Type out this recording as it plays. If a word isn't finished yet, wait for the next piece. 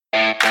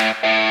Hey,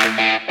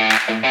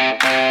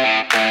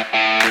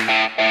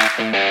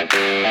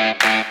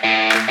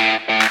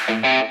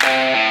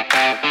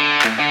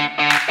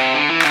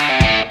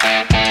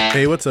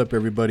 what's up,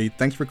 everybody?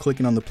 Thanks for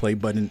clicking on the play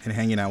button and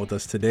hanging out with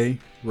us today.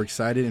 We're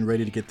excited and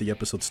ready to get the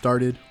episode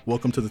started.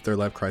 Welcome to the Third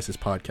Life Crisis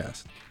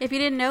podcast. If you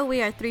didn't know,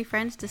 we are three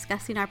friends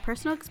discussing our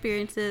personal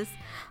experiences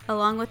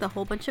along with a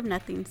whole bunch of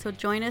nothing. So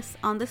join us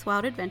on this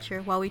wild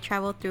adventure while we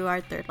travel through our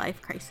third life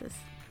crisis.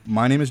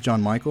 My name is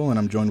John Michael, and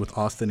I'm joined with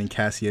Austin and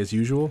Cassie as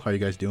usual. How are you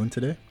guys doing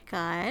today?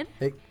 Good.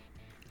 Hey.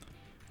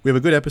 We have a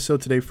good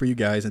episode today for you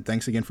guys, and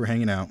thanks again for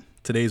hanging out.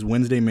 Today is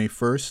Wednesday, May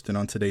 1st, and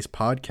on today's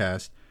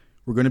podcast,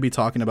 we're going to be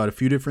talking about a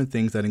few different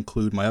things that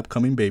include my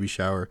upcoming baby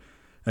shower,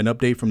 an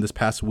update from this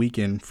past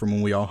weekend from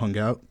when we all hung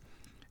out,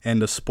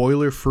 and a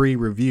spoiler-free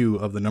review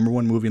of the number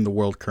one movie in the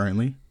world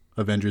currently,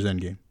 Avengers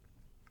Endgame.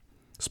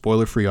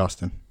 Spoiler-free,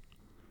 Austin.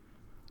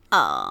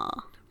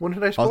 Aw. When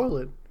did I spoil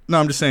it? No,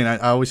 I'm just saying, I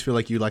always feel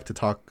like you like to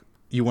talk,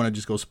 you want to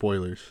just go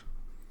spoilers.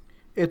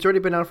 It's already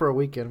been out for a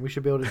weekend. We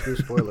should be able to do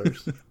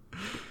spoilers.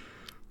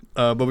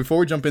 But before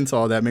we jump into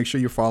all that, make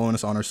sure you're following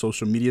us on our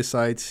social media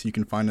sites. You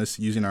can find us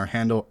using our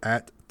handle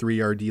at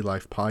 3RD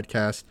Life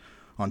Podcast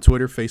on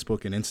Twitter,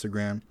 Facebook, and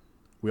Instagram.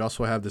 We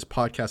also have this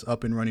podcast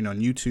up and running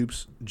on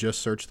YouTube. Just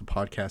search the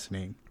podcast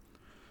name.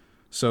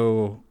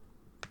 So,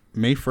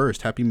 May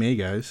 1st. Happy May,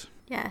 guys.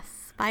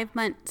 Yes, 5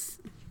 months.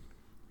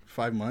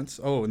 5 months?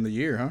 Oh, in the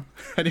year, huh?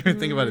 I didn't even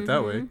think about it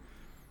that way.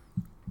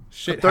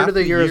 Shit, A third of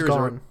the year is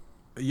gone.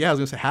 Yeah, I was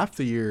going to say half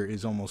the year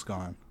is almost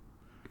gone.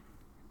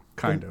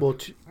 Kind of. Well,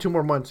 2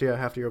 more months, yeah,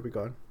 half the year will be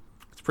gone.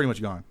 It's pretty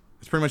much gone.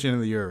 It's pretty much the end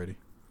of the year already.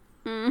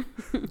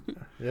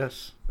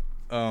 Yes.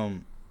 We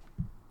don't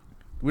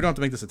have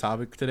to make this a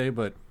topic today,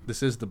 but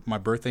this is my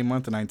birthday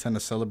month, and I intend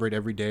to celebrate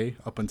every day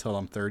up until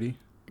I'm 30.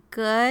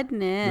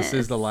 Goodness.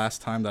 This is the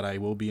last time that I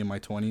will be in my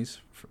 20s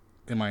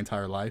in my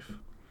entire life.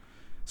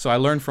 So I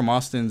learned from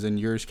Austin's and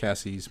yours,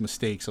 Cassie's,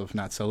 mistakes of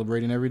not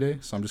celebrating every day,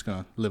 so I'm just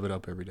going to live it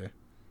up every day.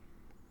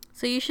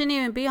 So you shouldn't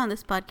even be on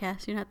this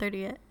podcast. You're not 30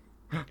 yet.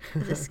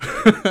 Just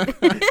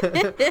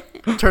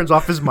kidding. Turns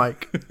off his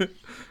mic.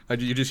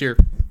 You just hear...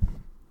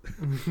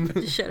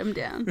 Just shut him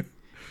down.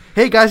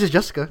 Hey, guys, it's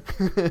Jessica.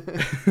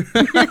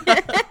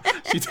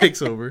 She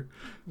takes over.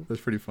 That's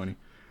pretty funny.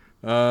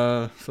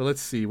 So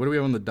let's see. What do we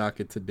have on the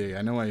docket today?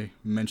 I know I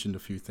mentioned a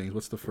few things.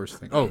 What's the first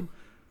thing? Oh,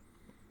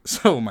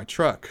 so my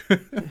truck.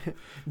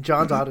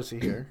 John's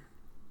Odyssey here.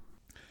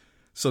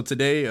 So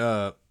today,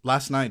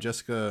 last night,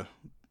 Jessica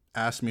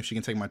asked me if she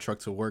can take my truck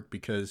to work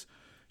because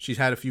she's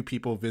had a few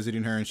people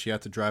visiting her and she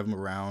had to drive them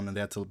around and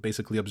they had to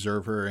basically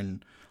observe her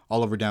and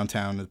all over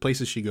downtown, the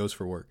places she goes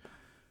for work.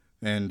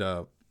 And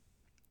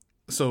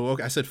so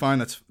okay, I said,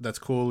 fine, that's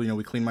cool. You know,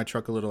 we cleaned my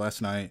truck a little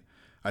last night.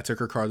 I took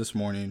her car this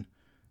morning,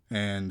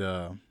 and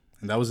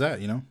that was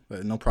that. You know,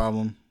 no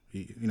problem.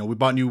 We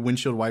bought new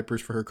windshield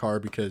wipers for her car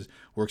because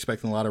we're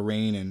expecting a lot of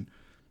rain and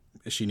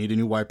she needed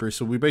new wipers.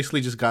 So we basically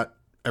just got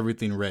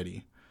everything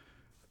ready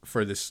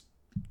for us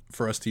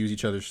to use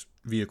each other's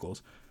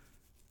vehicles.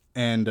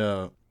 And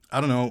I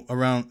don't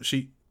know.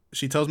 She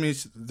tells me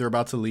they're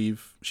about to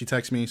leave. She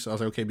texts me, so I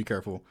was like, okay, be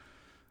careful.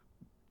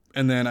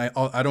 And then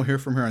I don't hear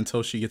from her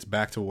until she gets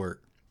back to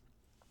work.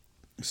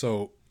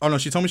 So, oh no,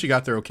 she told me she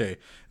got there okay.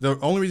 The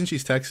only reason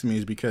she's texting me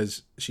is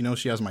because she knows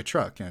she has my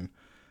truck and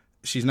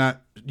she's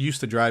not used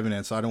to driving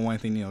it, so I don't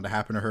want anything, to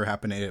happen to her,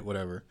 happen to it,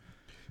 whatever.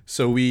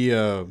 So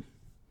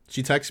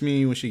she texts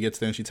me when she gets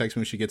there and she texts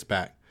me when she gets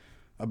back.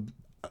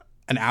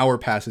 An hour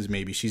passes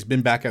maybe. She's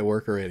been back at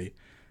work already.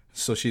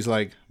 So she's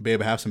like,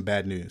 babe, I have some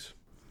bad news.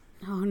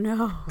 Oh,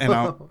 no.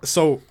 And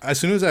so as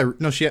soon as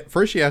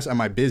she asked, am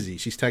I busy?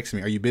 She's texting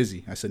me, are you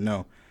busy? I said,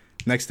 no.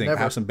 Next thing, Never.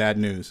 I have some bad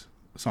news.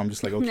 So I'm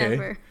just like, okay.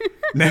 Never.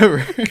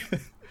 Never.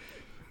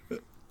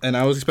 And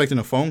I was expecting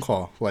a phone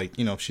call. Like,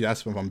 if she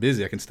asks if I'm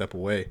busy, I can step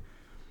away.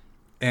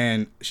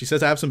 And she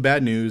says, I have some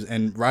bad news.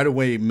 And right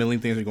away, a million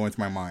things are going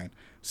through my mind.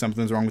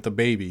 Something's wrong with the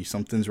baby.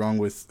 Something's wrong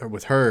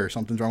with her.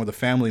 Something's wrong with a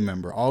family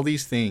member. All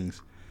these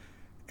things.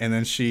 And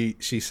then she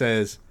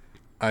says,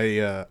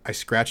 I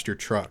scratched your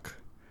truck.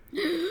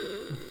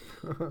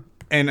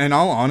 And in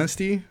all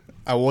honesty,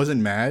 I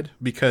wasn't mad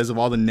because of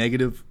all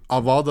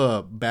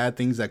the bad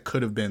things that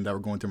could have been that were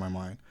going through my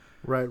mind.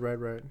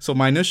 Right. So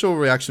my initial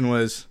reaction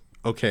was,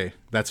 okay,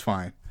 that's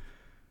fine.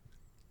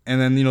 And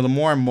then, the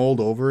more I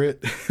mulled over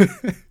it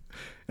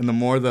and the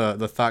more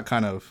the thought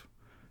kind of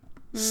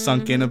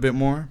sunk in a bit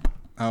more,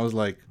 I was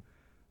like,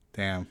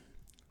 damn.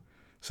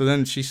 So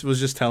then she was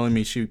just telling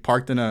me she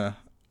parked in a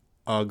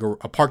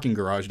parking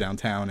garage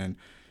downtown and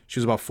she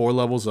was about 4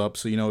 levels up.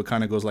 So, it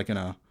kind of goes like in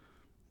a,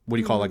 what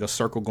do you call it, like a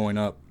circle going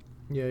up.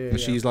 Yeah. And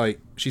she's like,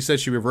 she said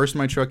she reversed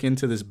my truck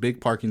into this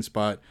big parking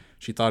spot.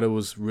 She thought it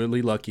was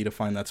really lucky to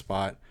find that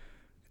spot.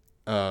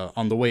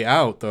 On the way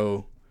out,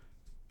 though,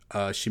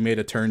 she made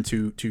a turn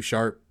too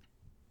sharp.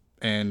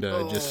 And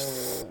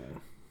just...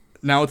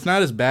 Now, it's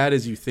not as bad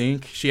as you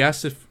think. She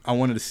asked if I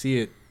wanted to see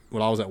it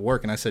while I was at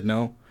work. And I said,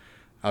 no,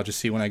 I'll just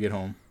see it when I get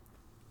home.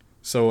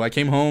 So I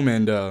came home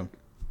and...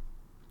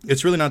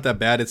 It's really not that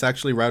bad. It's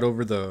actually right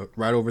over the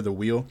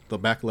wheel, the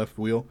back left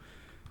wheel.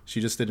 She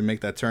just didn't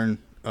make that turn.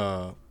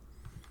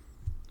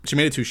 She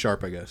made it too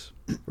sharp, I guess.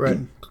 Right.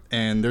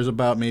 And there's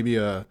about maybe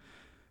an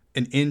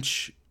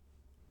inch.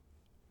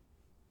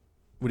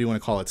 What do you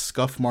want to call it?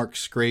 Scuff mark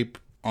scrape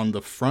on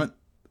the front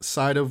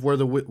side of where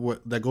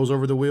that goes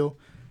over the wheel,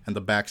 and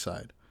the back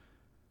side.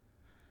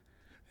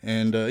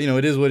 And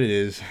it is what it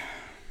is.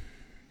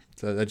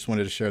 So I just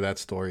wanted to share that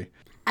story.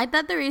 I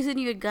thought the reason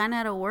you had gone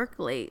out of work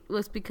late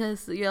was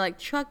because your like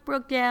truck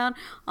broke down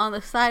on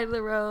the side of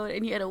the road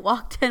and you had to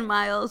walk 10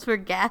 miles for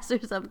gas or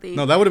something.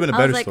 No, that would have been a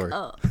better like, story.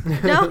 Oh,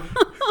 no.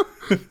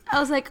 I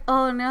was like,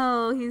 oh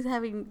no, he's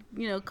having,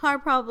 car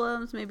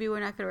problems. Maybe we're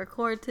not going to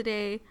record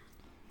today.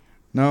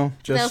 No,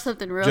 that was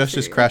something real just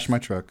serious. crashed my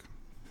truck.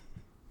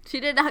 She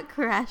did not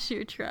crash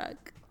your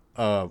truck.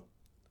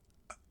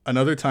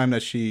 Another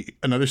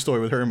story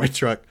with her in my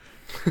truck.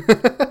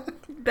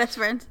 Best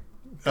friends.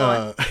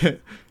 We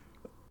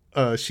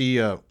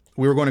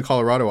were going to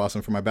Colorado,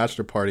 Austin, for my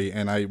bachelor party,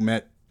 and I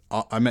met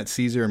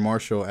Caesar and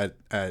Marshall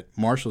at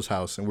Marshall's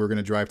house, and we were going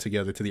to drive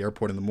together to the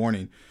airport in the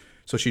morning.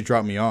 So she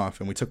dropped me off,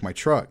 and we took my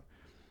truck.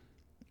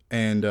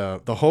 And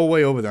the whole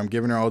way over there, I'm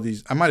giving her all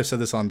these. I might have said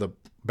this on the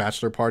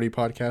bachelor party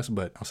podcast,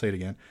 but I'll say it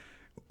again.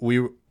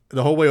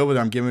 The whole way over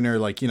there, I'm giving her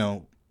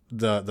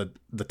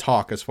the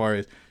talk as far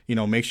as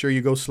make sure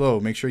you go slow,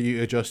 make sure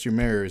you adjust your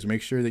mirrors,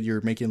 make sure that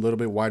you're making a little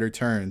bit wider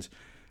turns.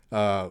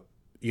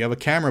 You have a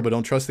camera, but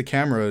don't trust the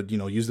camera.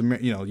 Use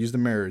the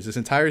mirrors. This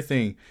entire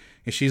thing,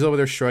 and she's over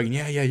there shrugging.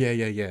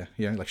 Yeah.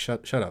 Like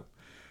shut up.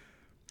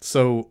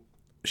 So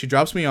she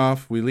drops me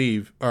off. We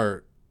leave,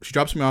 or she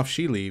drops me off.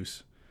 She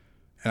leaves,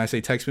 and I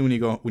say, text me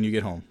when you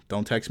get home.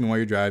 Don't text me while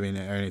you're driving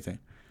or anything.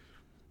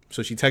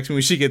 So she texts me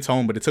when she gets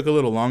home, but it took a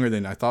little longer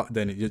than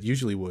it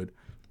usually would.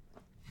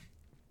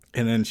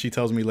 And then she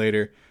tells me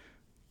later,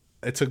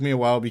 it took me a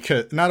while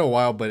because not a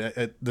while,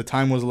 but the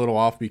time was a little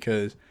off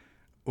because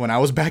when I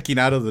was backing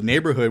out of the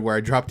neighborhood where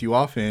I dropped you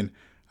off in,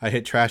 I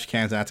hit trash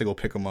cans and I had to go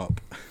pick them up.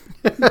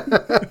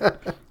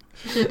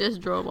 She just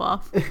drove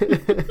off.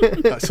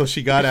 So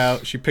she got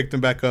out, she picked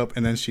them back up,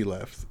 and then she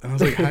left. And I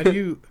was like, how do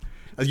you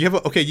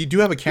you do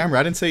have a camera.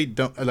 I didn't say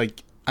don't,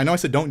 I know I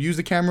said don't use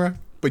the camera,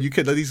 but you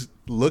could at least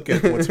look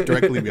at what's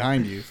directly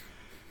behind you.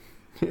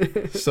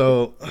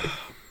 So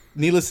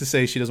needless to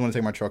say, she doesn't want to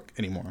take my truck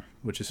anymore,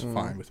 which is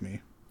fine with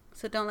me.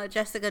 So don't let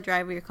Jessica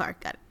drive your car.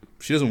 Got it.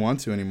 She doesn't want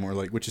to anymore,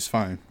 which is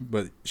fine.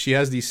 But she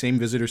has these same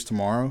visitors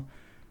tomorrow,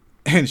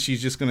 and she's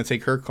just going to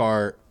take her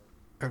car.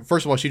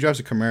 First of all, she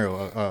drives a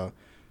Camaro,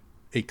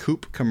 a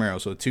coupe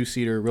Camaro, so a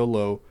 2-seater, real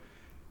low.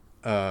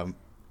 And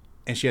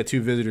she had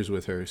 2 visitors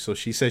with her. So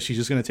she says she's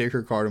just going to take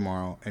her car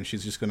tomorrow, and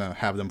she's just going to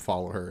have them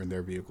follow her in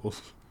their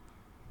vehicles.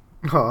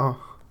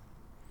 Oh.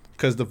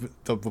 Because the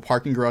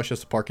parking garage she has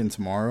to park in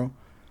tomorrow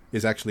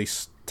is actually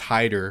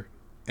tighter,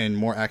 and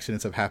more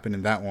accidents have happened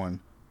in that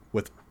one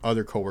with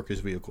other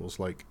coworkers' vehicles.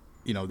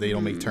 They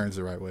don't make turns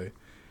the right way.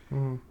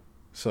 Mm.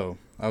 So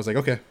I was like,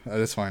 okay,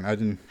 that's fine. I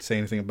didn't say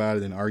anything about it,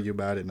 didn't argue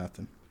about it,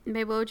 nothing.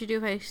 Babe, what would you do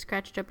if I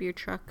scratched up your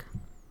truck?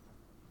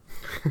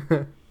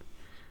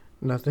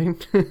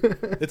 Nothing.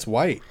 It's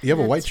white. You have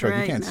a white That's truck.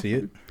 right, You can't nothing. see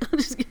it. I'm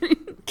just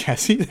kidding.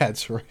 Cassie,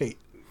 that's right.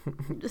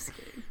 I'm just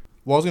kidding.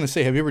 Well, I was going to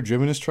say, have you ever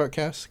driven his truck,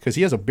 Cass? Because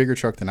he has a bigger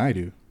truck than I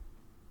do.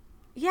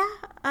 Yeah.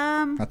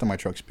 Not that my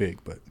truck's big,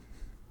 but...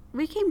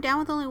 We came down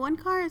with only one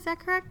car. Is that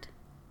correct?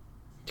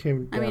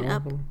 Came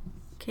down.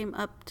 Came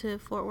up to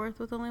Fort Worth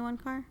with only one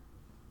car.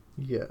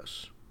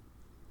 Yes.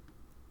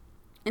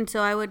 And so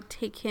I would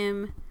take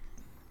him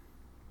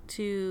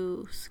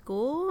to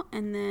school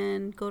and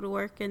then go to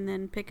work and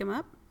then pick him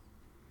up.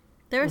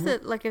 There was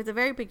at the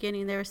very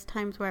beginning, there was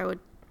times where I would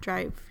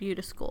drive you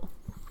to school.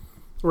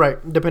 Right,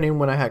 depending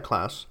when I had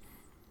class.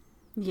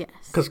 Yes.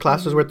 Because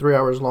classes were 3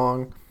 hours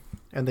long,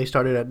 and they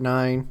started at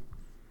 9,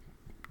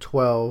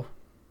 12,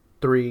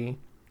 3,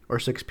 or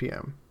 6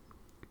 p.m.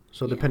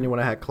 So depending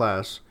when I had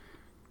class,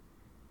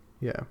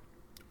 yeah.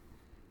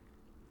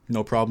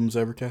 No problems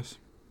ever, Cass?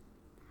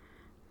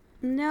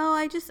 No,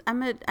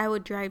 I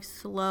would drive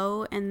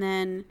slow, and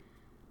then,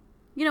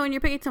 when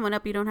you're picking someone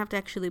up, you don't have to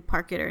actually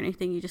park it or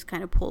anything. You just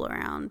kind of pull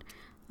around.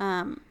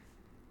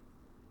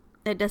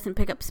 It doesn't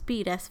pick up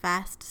speed as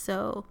fast,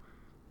 so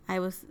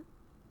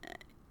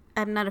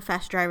I'm not a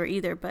fast driver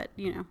either, but,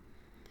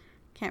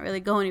 can't really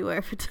go anywhere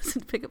if it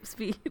doesn't pick up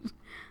speed.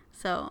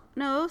 So,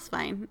 no, it was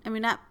fine. I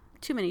mean, not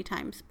too many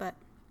times, but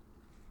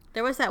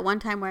there was that one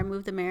time where I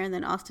moved the mirror and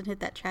then Austin hit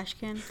that trash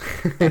can,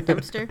 that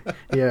dumpster.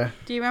 Yeah.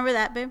 Do you remember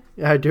that, babe?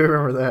 Yeah, I do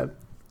remember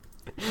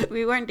that.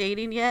 We weren't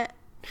dating yet,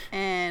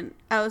 and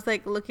I was,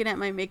 looking at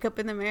my makeup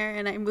in the mirror,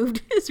 and I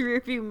moved his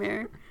rearview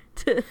mirror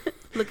to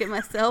look at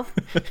myself,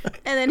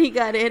 and then he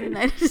got in, and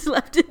I just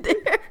left it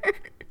there.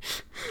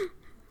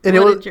 And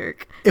what it was a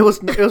jerk. It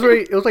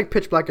was like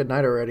pitch black at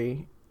night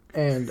already,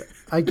 and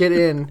I get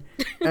in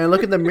and I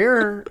look in the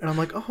mirror and I'm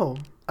like, oh,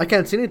 I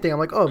can't see anything. I'm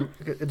like, oh,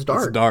 it's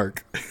dark. It's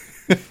dark.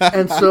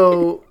 And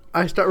so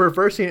I start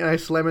reversing and I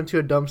slam into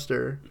a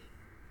dumpster.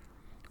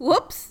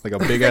 Whoops! Like a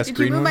big ass Did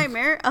green you move one? my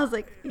mirror? I was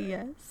like,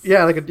 yes.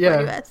 Yeah, Why do you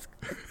yeah. ask?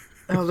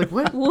 And I was like,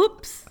 what?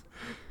 Whoops!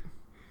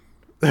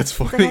 That's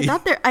Like, funny.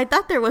 I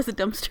thought there was a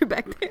dumpster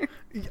back there.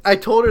 I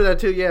told her that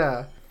too.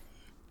 Yeah.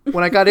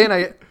 When I got in,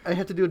 I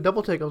had to do a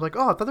double take. I was like,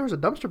 oh, I thought there was a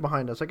dumpster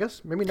behind us. I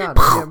guess maybe not.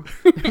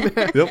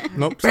 Yep.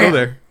 Nope. Still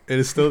there. It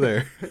is still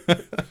there.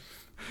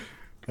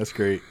 That's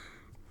great.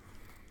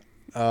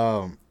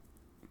 The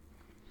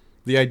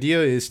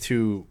idea is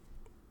to,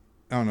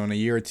 I don't know, in a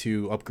year or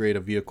two, upgrade a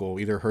vehicle,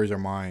 either hers or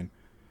mine.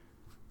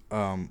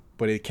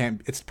 But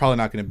it's probably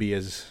not going to be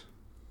as,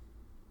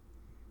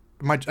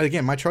 my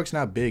truck's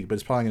not big, but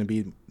it's probably going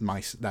to be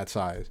that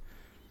size.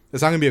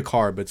 It's not going to be a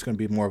car, but it's going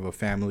to be more of a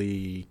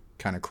family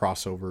kind of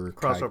crossover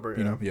type,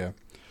 you know? Yeah.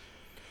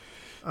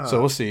 So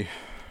we'll see.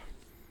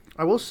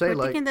 I will say,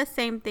 We're thinking the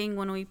same thing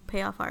when we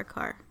pay off our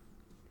car.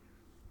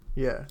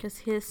 Yeah. Because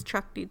his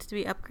truck needs to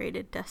be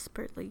upgraded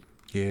desperately.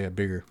 Yeah,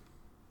 bigger.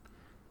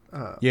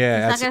 It's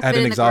Yeah, not gonna add fit an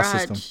in the exhaust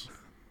garage. system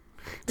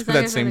It's to not that gonna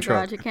fit in same the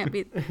truck. garage. It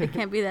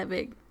can't be that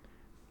big.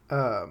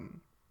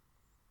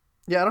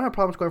 Yeah, I don't have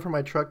problems going from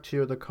my truck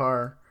to the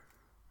car,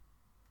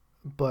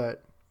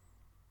 but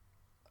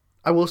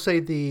I will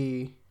say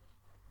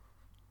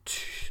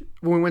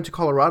when we went to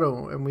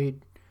Colorado and we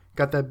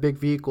got that big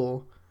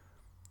vehicle,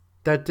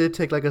 that did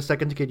take like a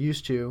second to get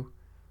used to,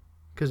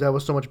 because that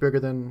was so much bigger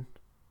than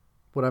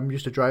what I'm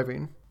used to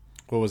driving.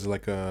 What was it,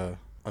 like a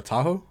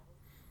Tahoe?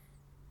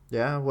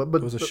 Yeah, It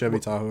was a Chevy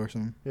Tahoe or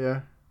something.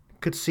 Yeah,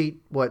 could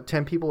seat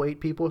 10 people, 8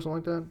 people, something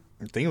like that.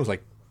 I think it was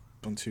like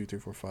 1, 2, 3,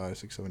 4, 5,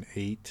 6, 7,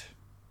 8.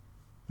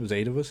 There was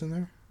 8 of us in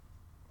there.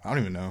 I don't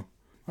even know.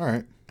 All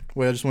right.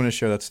 Well, I just wanted to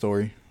share that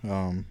story.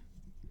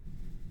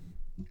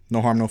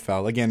 No harm, no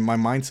foul. Again, my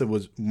mindset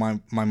was my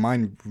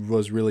mind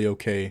was really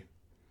okay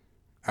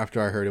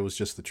after I heard it was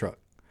just the truck.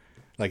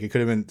 Like, it could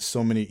have been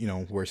so many,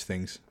 worse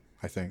things,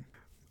 I think.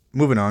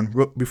 Moving on.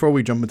 Before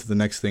we jump into the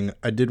next thing,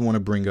 I did want to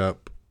bring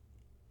up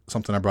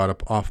something I brought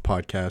up off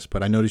podcast,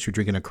 but I noticed you're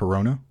drinking a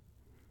Corona.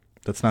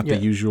 That's not the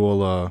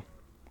usual,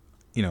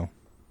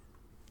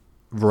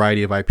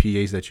 variety of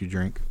IPAs that you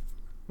drink.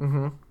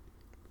 Mm-hmm.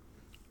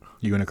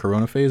 You in a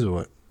Corona phase or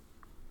what?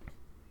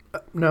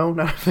 No,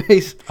 not a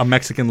phase. A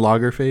Mexican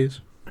lager phase?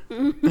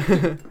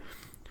 A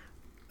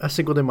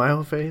Cinco de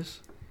Mayo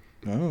phase.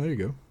 Oh, there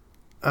you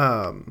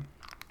go.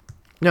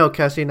 No,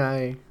 Cassie and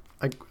I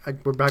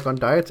we're back on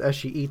diets as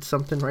she eats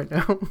something right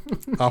now.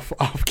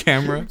 off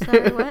camera.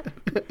 Sorry, what?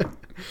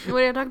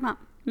 What are you talking about?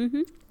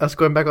 Mm-hmm. Us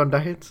going back on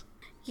diets.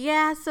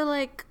 Yeah, so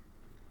like,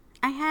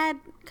 I had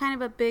kind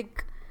of a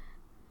big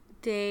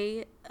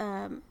day.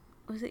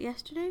 Was it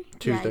yesterday?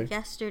 Tuesday. Yeah,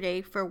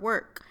 yesterday for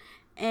work.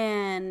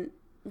 And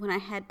when I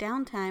had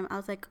downtime, I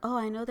was like, oh,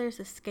 I know there's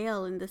a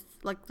scale in this,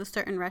 like the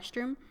certain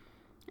restroom.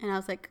 And I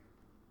was like,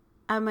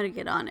 I'm going to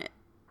get on it.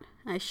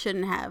 I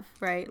shouldn't have,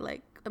 right?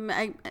 Like,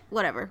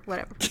 whatever.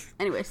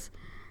 Anyways,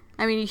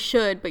 I mean, you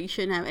should, but you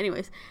shouldn't have.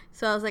 Anyways,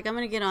 so I was like, I'm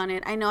going to get on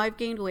it. I know I've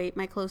gained weight.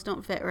 My clothes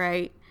don't fit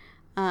right.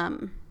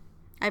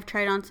 I've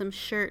tried on some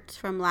shirts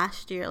from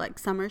last year, like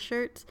summer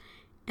shirts,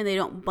 and they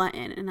don't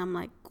button. And I'm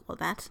like, well,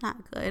 that's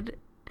not good.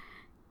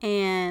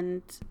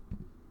 And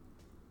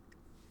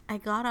I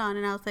got on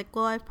and I was like,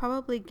 well, I've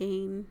probably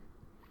gained,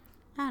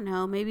 I don't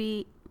know,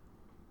 maybe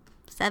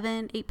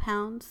 7-8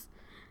 pounds.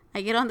 I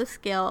get on the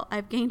scale.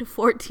 I've gained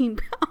 14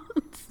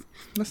 pounds.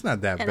 That's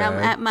not that And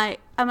bad.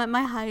 I'm at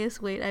my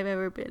highest weight I've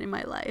ever been in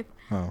my life.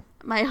 Oh.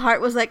 My heart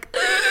was like,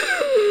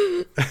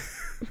 I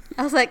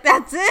was like,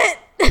 that's it.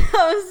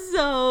 I was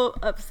so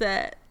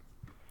upset.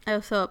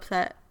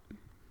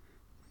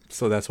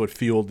 So that's what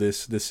fueled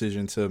this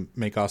decision to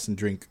make Austin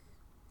drink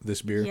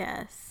this beer?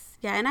 Yes.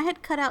 Yeah, and I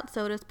had cut out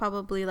sodas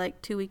probably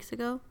like 2 weeks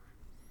ago.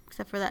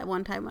 Except for that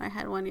one time when I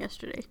had one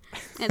yesterday.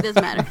 It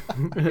doesn't matter.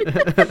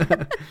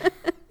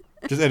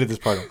 Just edit this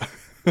part out.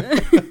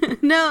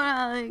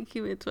 No,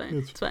 it's fine.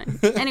 It's fine.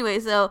 Anyway,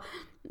 so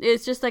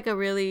it's just like a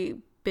really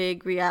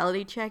big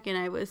reality check, and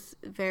I was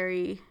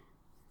very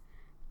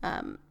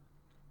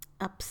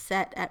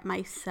upset at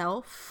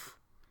myself,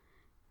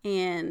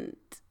 and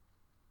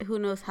who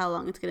knows how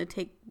long it's going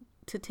to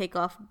take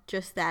off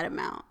just that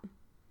amount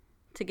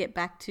to get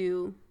back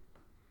to,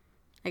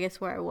 I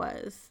guess, where I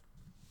was.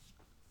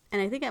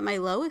 And I think at my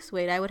lowest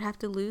weight, I would have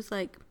to lose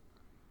like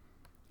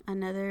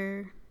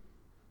I'd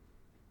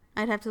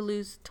have to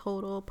lose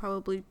total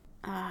probably,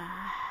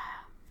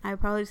 I'd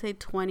probably say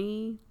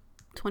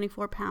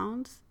 24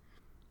 pounds.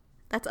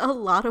 That's a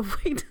lot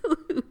of weight to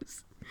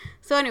lose.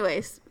 So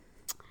anyways,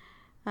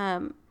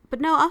 but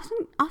no,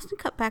 Austin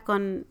cut back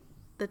on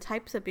the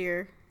types of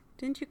beer.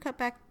 Didn't you cut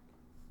back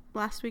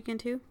last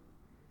weekend too?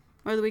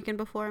 Or the weekend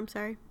before, I'm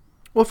sorry.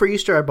 Well, for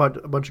Easter, I bought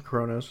a bunch of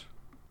Coronas.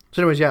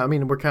 So anyways, yeah, I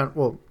mean,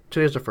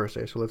 today's the first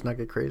day, so let's not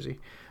get crazy.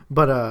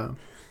 But,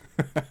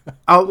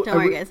 Don't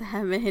worry, guys. I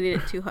haven't been hitting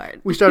it too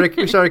hard. we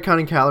started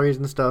counting calories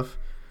and stuff.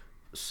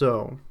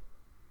 So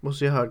we'll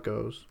see how it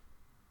goes.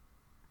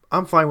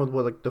 I'm fine with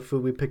like the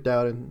food we picked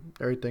out and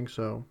everything,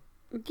 so.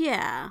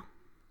 Yeah.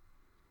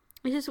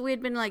 It's just we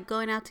had been like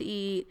going out to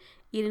eat,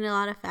 eating a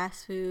lot of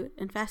fast food,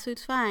 and fast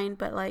food's fine,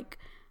 but like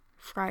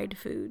fried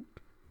food,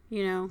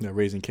 Yeah,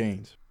 Raising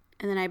Cane's.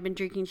 And then I've been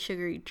drinking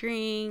sugary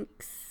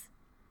drinks,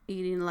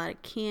 eating a lot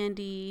of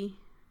candy.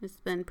 It's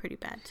been pretty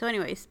bad. So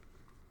anyways,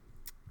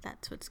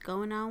 that's what's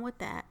going on with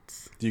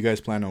that. Do you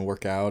guys plan on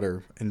work out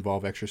or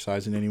involve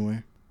exercise in any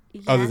way?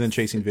 Yes. Other than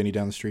chasing Vinny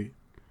down the street?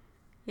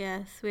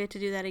 Yes, we had to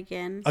do that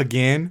again.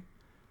 Again?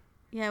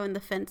 Yeah, when the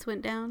fence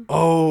went down.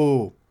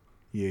 Oh.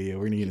 Yeah,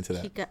 we're going to get into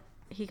that.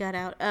 He got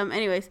out.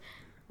 Anyways,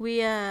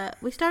 we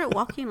started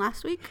walking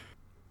last week,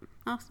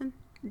 Austin.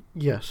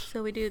 Yes.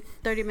 So we do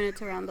 30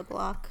 minutes around the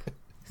block.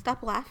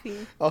 Stop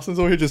laughing. Austin's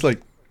over here just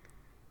like,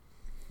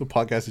 the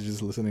podcast is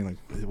just listening like,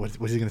 what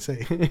is he going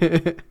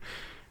to say?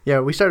 Yeah,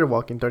 we started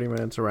walking 30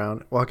 minutes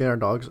around, walking our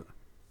dogs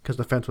because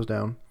the fence was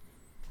down.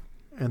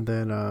 And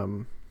then,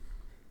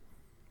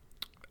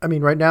 I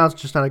mean, right now it's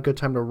just not a good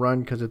time to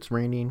run because it's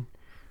raining.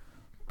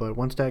 But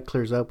once that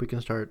clears up, we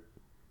can start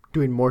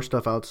doing more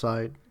stuff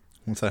outside.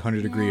 Once that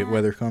 100-degree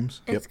weather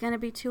comes? It's going to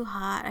be too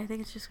hot. I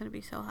think it's just going to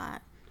be so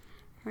hot.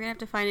 We're going to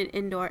have to find an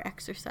indoor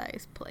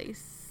exercise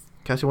place.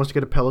 Cassie wants to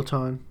get a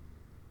Peloton.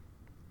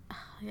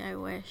 Yeah, I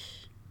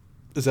wish.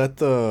 Is that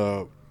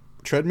the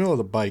treadmill or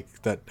the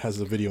bike that has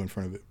the video in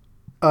front of it?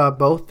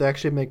 Both. They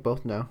actually make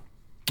both now.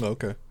 Oh,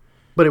 okay.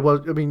 But it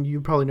was, I mean,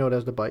 you probably know it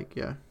as the bike,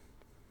 yeah.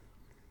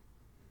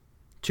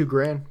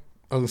 $2,000.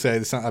 I was going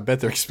to say, I bet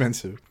they're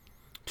expensive.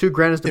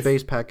 $2,000 is the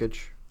base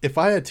package. If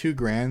I had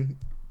 $2,000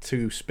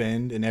 to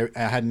spend and I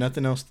had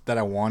nothing else that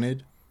I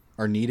wanted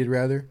or needed,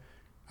 rather,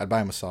 I'd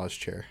buy a massage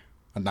chair.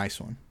 A nice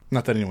one.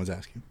 Not that anyone's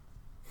asking.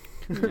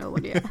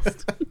 Nobody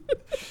asked.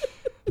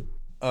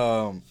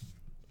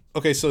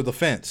 Okay, so the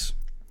fence.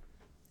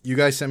 You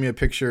guys sent me a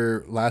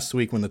picture last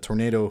week when the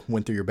tornado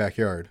went through your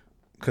backyard.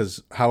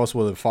 Because how else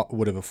would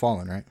it have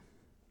fallen, right?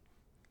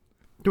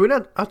 Do we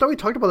not? I thought we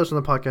talked about this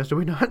on the podcast. Do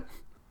we not?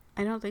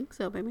 I don't think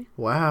so, baby.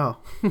 Wow.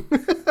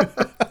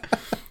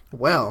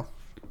 Well.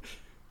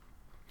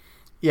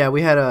 Yeah,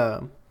 we had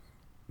a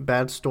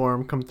bad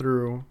storm come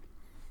through.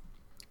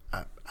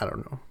 I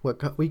don't know.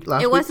 What week last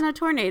week? It wasn't a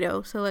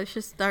tornado, so let's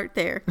just start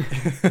there.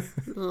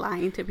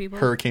 Lying to people.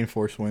 Hurricane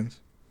force winds.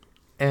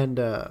 And,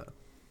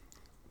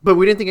 but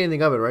we didn't think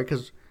anything of it, right?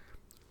 Because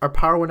our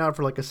power went out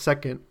for like a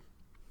second,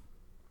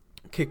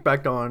 kicked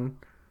back on,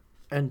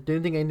 and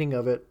didn't think anything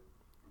of it.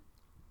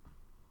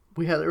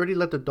 We had already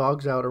let the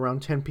dogs out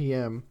around 10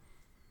 p.m.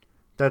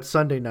 that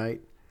Sunday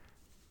night.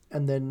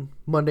 And then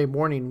Monday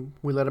morning,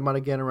 we let them out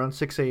again around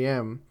 6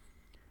 a.m.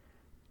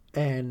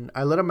 And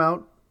I let them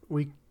out.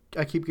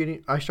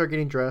 I start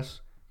getting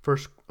dressed for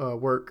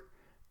work.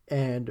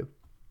 And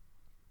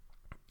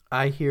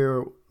I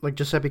hear like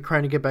Giuseppe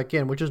crying to get back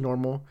in, which is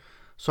normal.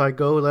 So I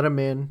go let him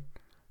in.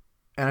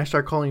 And I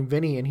start calling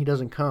Vinny and he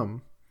doesn't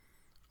come.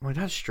 I'm like,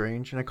 that's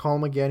strange. And I call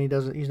him again.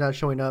 He's not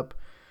showing up.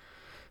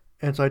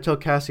 And so I tell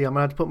Cassie, I'm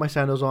going to have to put my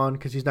sandals on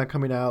because he's not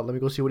coming out. Let me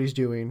go see what he's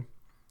doing.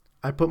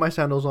 I put my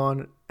sandals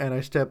on and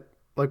I step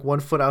like 1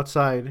 foot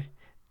outside.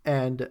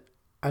 And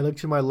I look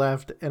to my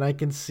left and I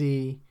can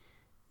see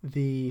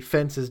the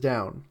fence is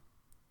down.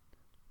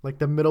 Like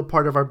the middle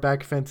part of our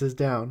back fence is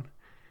down.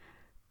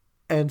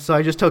 And so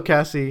I just tell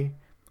Cassie,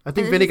 I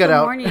think Vinny got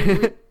out.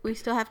 Morning, we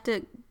still have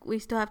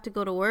to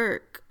go to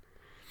work.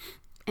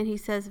 And he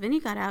says, Vinny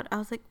got out. I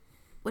was like,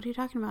 what are you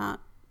talking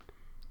about?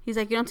 He's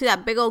like, you don't see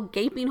that big old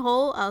gaping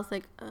hole? I was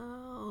like,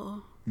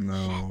 oh.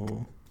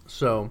 No. Shit.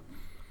 So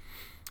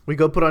we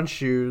go put on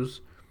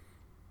shoes.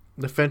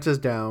 The fence is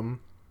down.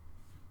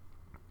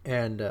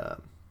 And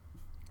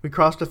we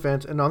cross the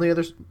fence. And on the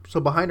other, so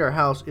behind our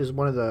house is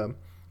one of the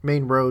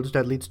main roads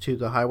that leads to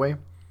the highway.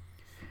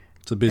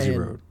 It's a busy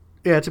road.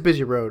 Yeah, it's a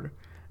busy road.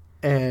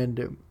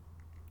 And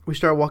we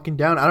start walking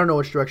down. I don't know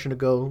which direction to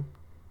go.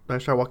 I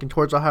start walking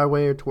towards the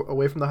highway or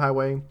away from the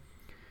highway.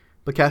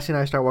 But Cassie and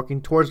I start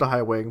walking towards the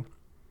highway.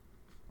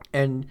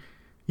 And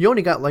you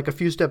only got like a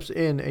few steps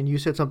in and you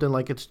said something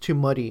like it's too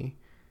muddy.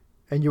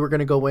 And you were going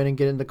to go in and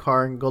get in the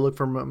car and go look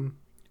for him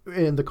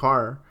in the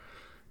car.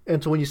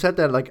 And so when you said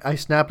that, like I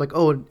snapped like,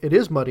 oh, it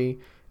is muddy.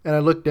 And I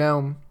looked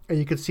down and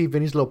you could see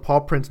Vinny's little paw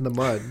prints in the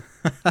mud.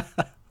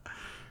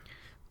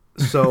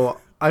 So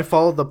I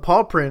followed the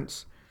paw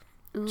prints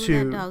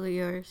that dog of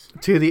yours.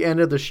 To the end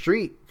of the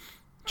street,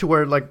 to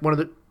where like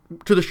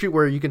to the street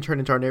where you can turn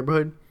into our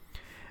neighborhood.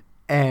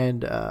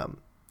 And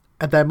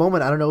at that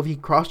moment, I don't know if he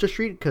crossed the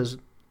street because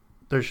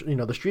there's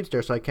the street's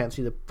there, so I can't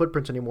see the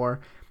footprints anymore.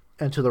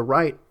 And to the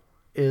right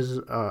is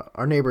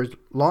our neighbor's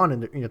lawn,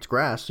 and it's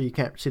grass, so you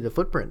can't see the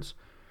footprints.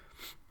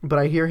 But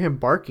I hear him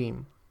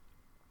barking,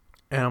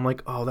 and I'm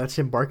like, oh, that's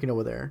him barking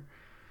over there.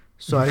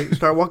 So I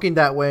start walking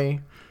that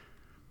way.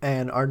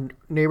 And our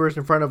neighbors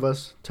in front of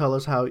us tell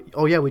us how,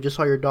 oh, yeah, we just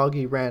saw your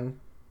doggy ran,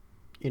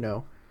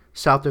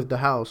 south of the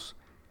house.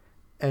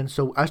 And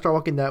so I start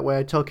walking that way.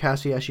 I tell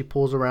Cassie as she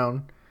pulls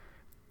around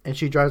and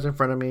she drives in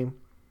front of me.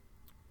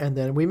 And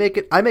then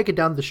I make it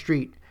down the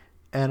street.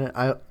 And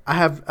I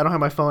don't have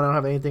my phone. I don't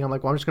have anything. I'm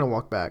like, well, I'm just going to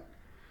walk back.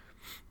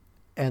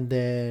 And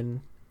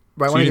then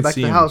when I get back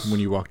to the house. When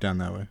you walk down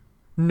that way?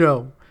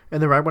 No. And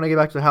then right when I get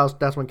back to the house,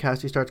 that's when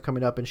Cassie starts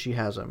coming up and she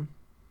has him.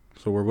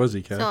 So where was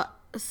he, Cass?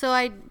 So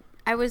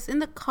I was in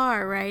the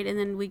car, right? And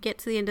then we get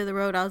to the end of the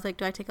road. I was like,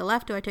 do I take a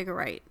left? Do I take a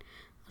right? I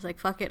was like,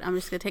 fuck it. I'm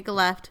just going to take a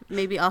left.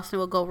 Maybe Austin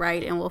will go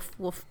right and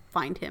we'll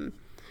find him.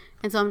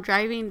 And so I'm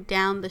driving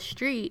down the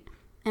street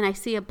and I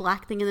see a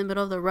black thing in the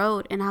middle of the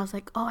road. And I was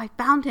like, oh, I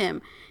found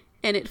him.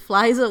 And it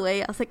flies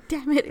away. I was like,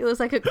 damn it. It was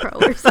like a crow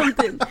or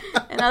something.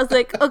 And I was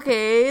like,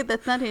 okay,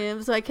 that's not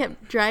him. So I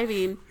kept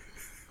driving.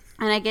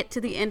 And I get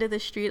to the end of the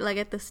street, like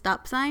at the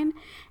stop sign.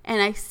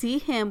 And I see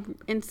him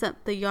in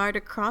the yard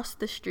across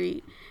the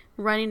street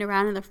running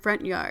around in the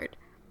front yard.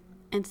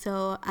 And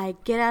so I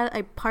get out,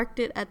 I parked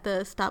it at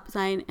the stop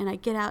sign, and I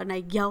get out and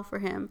I yell for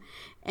him.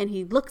 And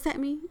he looks at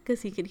me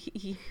because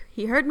he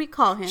heard me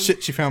call him.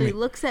 Shit, she found me. He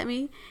looks at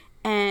me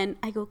and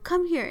I go,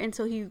 come here. And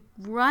so he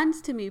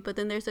runs to me, but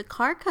then there's a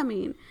car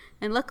coming.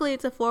 And luckily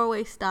it's a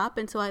 4-way stop.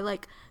 And so I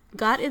like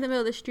got in the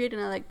middle of the street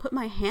and I like put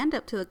my hand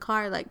up to the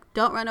car, like,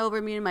 don't run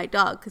over me and my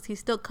dog, because he's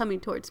still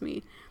coming towards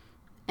me.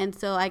 And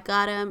so I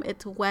got him.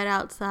 It's wet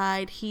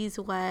outside. He's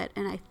wet.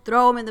 And I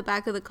throw him in the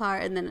back of the car.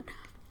 And then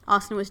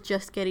Austin was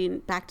just getting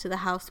back to the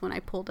house when I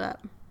pulled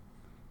up.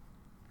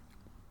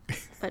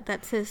 But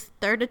that's his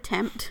third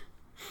attempt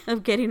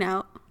of getting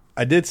out.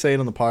 I did say it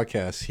on the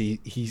podcast.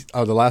 He's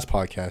the last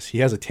podcast. He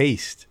has a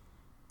taste,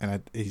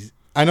 and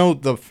I know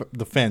the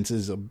fence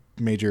is a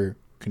major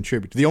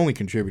contributor, the only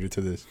contributor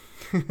to this.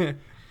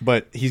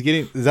 But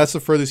that's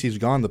the furthest he's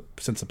gone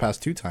since the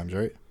past 2 times,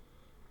 right?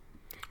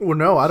 Well,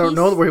 no, I don't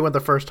know where he went the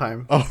first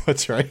time. Oh,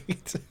 that's right.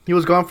 He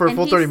was gone for a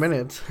full 30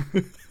 minutes.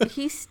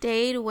 He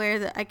stayed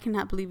where I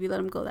cannot believe you let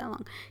him go that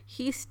long.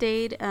 He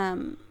stayed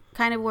kind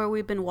of where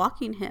we've been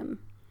walking him.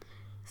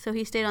 So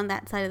he stayed on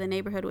that side of the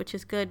neighborhood, which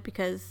is good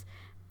because,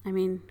 I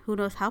mean, who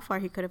knows how far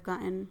he could have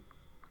gotten.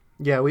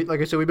 Yeah,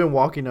 like I said, we've been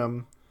walking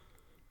him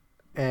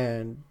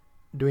and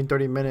doing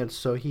 30 minutes.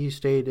 So he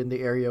stayed in the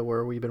area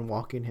where we've been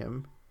walking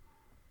him.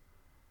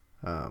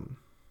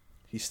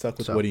 He stuck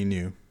with what he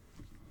knew.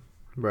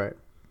 Right.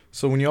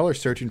 So when y'all are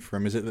searching for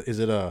him, is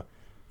it a,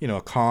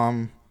 a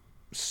calm,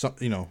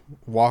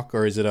 walk,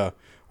 or is it a,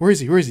 where is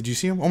he? Do you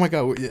see him? Oh my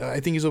God, I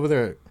think he's over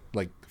there,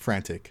 like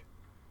frantic.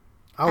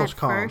 I was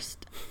calm.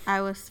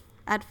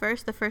 At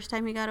first, the first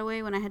time he got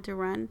away when I had to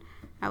run,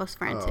 I was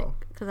frantic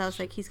because I was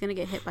like, he's gonna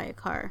get hit by a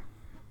car.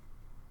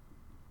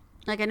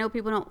 Like, I know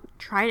people don't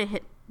try to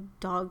hit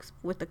dogs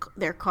with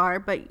their car,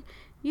 but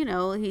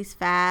he's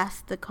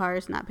fast. The car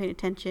is not paying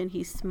attention.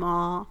 He's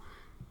small.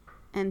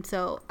 And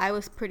so I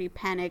was pretty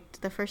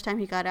panicked. The first time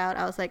he got out,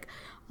 I was like,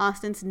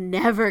 Austin's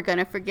never going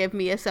to forgive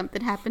me if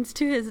something happens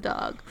to his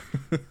dog.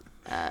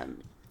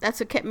 That's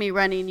what kept me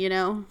running,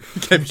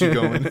 Kept you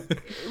going.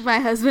 My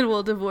husband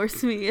will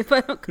divorce me if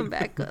I don't come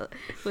back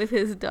with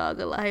his dog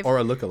alive. Or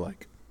a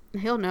lookalike.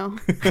 He'll know.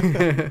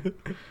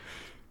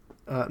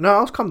 No,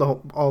 I was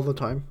calm all the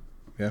time.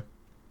 Yeah?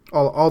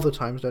 All the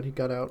times that he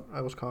got out,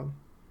 I was calm.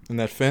 And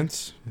that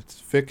fence,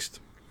 it's fixed?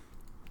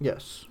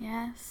 Yes.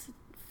 Yes.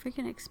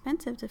 Freaking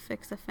expensive to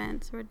fix a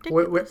fence.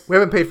 Ridiculous. We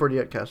haven't paid for it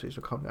yet, Cassie, so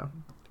calm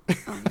down.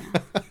 Oh,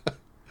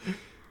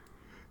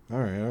 yeah. All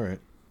right.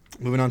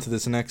 Moving on to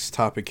this next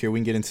topic here, we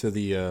can get into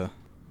the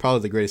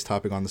probably the greatest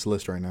topic on this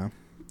list right now.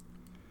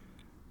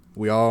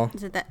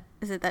 Is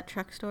it that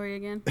truck story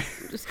again?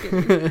 I'm just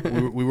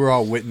kidding. we were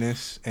all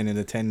witness and in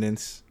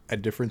attendance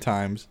at different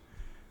times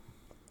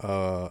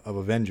of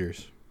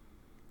Avengers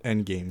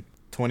Endgame.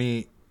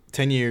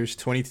 10 years,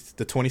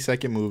 the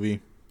 22nd movie.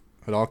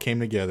 It all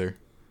came together.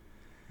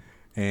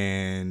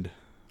 And,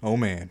 oh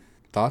man,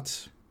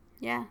 thoughts?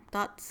 Yeah,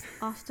 thoughts.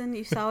 Austin,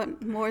 you saw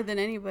it more than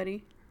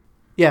anybody.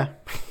 Yeah.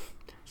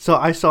 So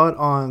I saw it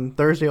on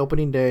Thursday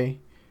opening day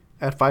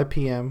at 5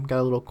 p.m. Got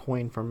a little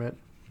coin from it,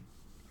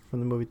 from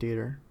the movie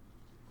theater.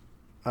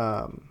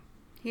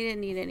 He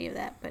didn't need any of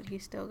that, but he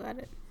still got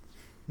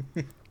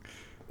it.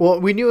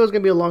 Well, we knew it was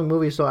going to be a long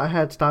movie, so I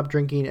had stopped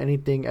drinking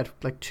anything at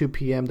like 2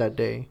 p.m. that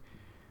day.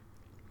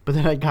 But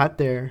then I got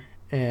there,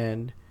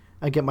 and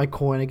I get my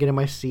coin, I get in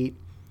my seat,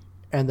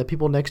 and the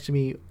people next to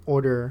me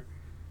order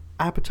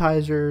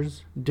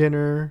appetizers,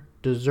 dinner,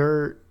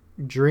 dessert,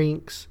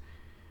 drinks.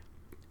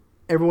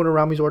 Everyone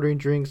around me is ordering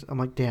drinks. I'm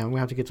like, damn, we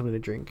have to get something to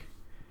drink.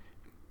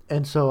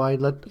 And so I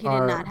let He did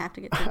not have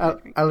to get something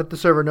to drink. I let the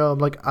server know. I'm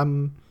like,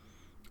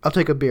 I'll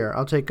take a beer.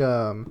 I'll take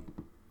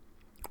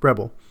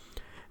Rebel.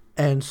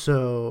 And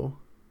so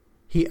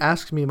he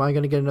asks me, am I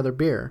going to get another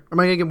beer? Or am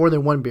I going to get more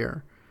than one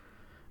beer?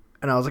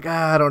 And I was like,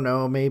 I don't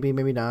know, maybe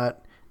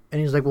not. And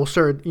he's like, well,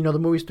 sir, the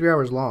movie's 3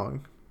 hours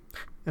long.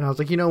 And I was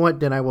like, you know what?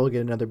 Then I will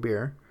get another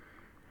beer.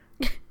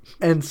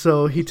 And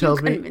so he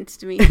tells me.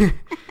 Convinced me.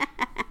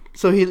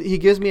 So he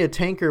gives me a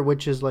tanker,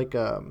 which is like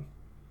a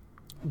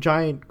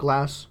giant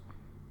glass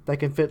that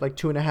can fit like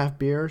 2.5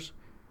 beers.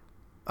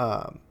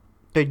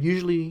 That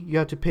usually you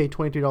have to pay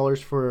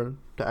 $23 for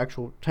the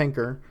actual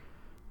tanker.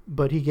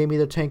 But he gave me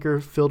the tanker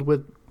filled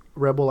with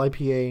Rebel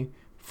IPA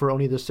for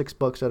only the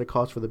 $6 that it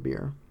costs for the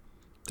beer.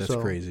 That's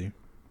crazy.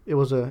 It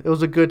was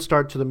a good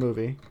start to the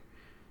movie.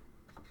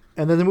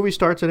 And then the movie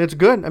starts and it's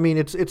good. I mean,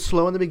 it's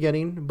slow in the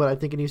beginning, but I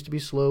think it needs to be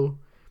slow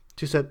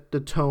to set the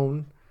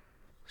tone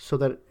so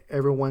that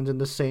everyone's in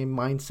the same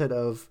mindset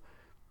of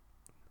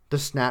the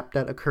snap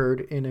that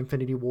occurred in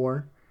Infinity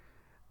War.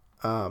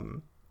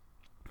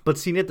 But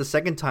seeing it the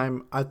second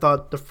time, I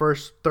thought the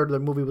first third of the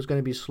movie was going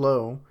to be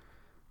slow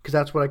because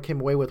that's what I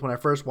came away with when I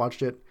first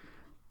watched it.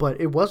 but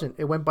it wasn't.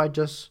 It went by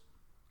just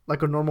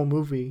like a normal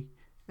movie,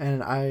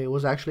 and I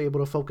was actually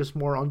able to focus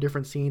more on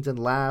different scenes and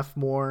laugh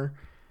more,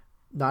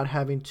 not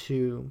having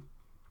to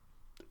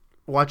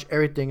watch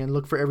everything and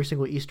look for every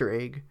single Easter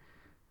egg.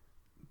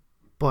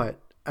 But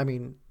I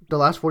mean, the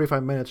last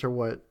 45 minutes are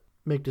what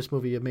make this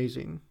movie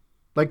amazing.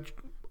 Like,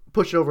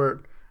 push it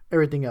over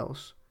everything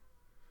else.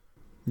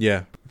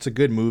 Yeah, it's a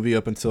good movie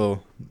up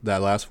until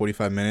that last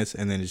 45 minutes,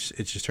 and then it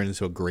just turns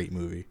into a great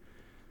movie.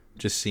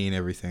 Just seeing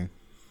everything.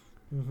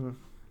 Mm-hmm.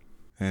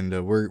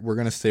 And we're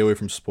gonna stay away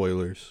from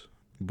spoilers.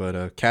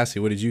 But Cassie,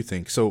 what did you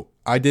think? So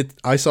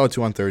I saw it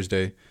too on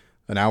Thursday,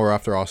 an hour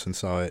after Austin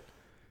saw it.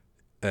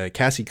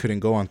 Cassie couldn't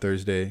go on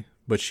Thursday,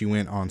 but she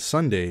went on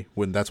Sunday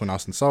that's when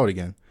Austin saw it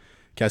again.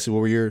 Cassie,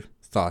 what were your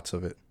thoughts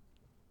of it?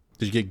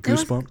 Did you get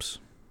goosebumps?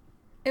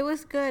 It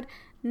was good.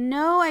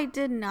 No, I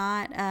did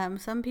not.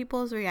 Some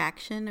people's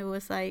reaction, it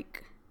was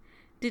like,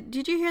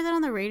 did you hear that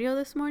on the radio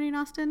this morning,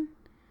 Austin?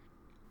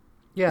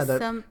 Yeah,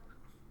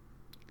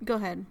 Go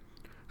ahead.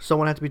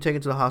 Someone had to be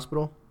taken to the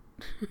hospital.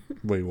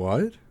 Wait,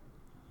 what?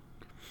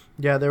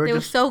 Yeah, they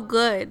were so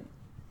good,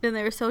 and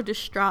they were so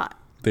distraught.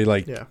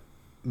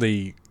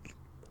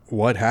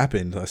 What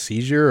happened? A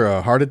seizure?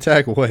 A heart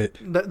attack? What?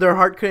 Their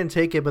heart couldn't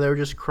take it, but they were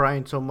just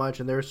crying so much,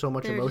 and there was so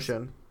much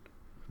emotion.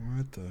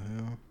 What the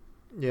hell?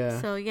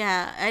 Yeah. So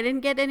yeah, I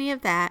didn't get any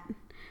of that.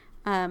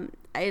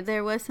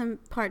 There was some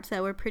parts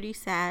that were pretty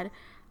sad,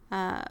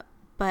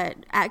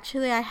 but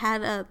actually I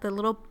had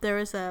there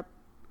was a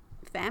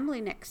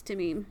family next to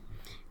me,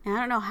 and I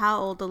don't know how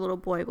old the little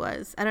boy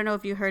was. I don't know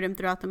if you heard him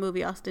throughout the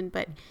movie, Austin,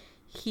 but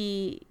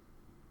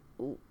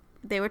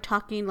they were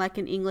talking like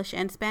in English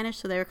and Spanish,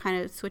 so they were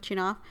kind of switching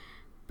off,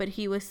 but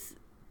he was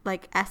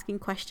like asking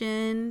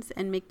questions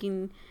and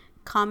making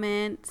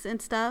comments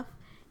and stuff.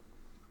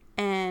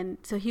 And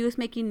so he was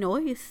making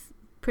noise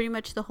pretty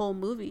much the whole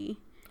movie.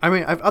 I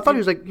mean, I thought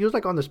he was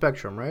on the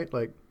spectrum, right?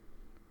 Like,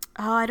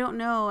 oh, I don't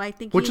know. I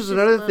think which is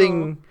another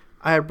thing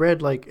I had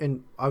read, like,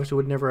 and obviously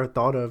would never have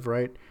thought of,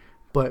 right?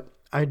 But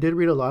I did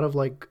read a lot of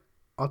like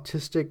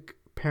autistic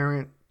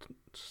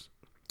parents.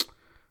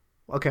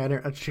 Okay, I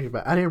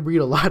didn't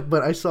read a lot,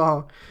 but I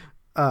saw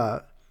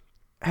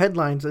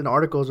headlines and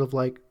articles of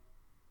like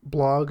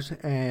blogs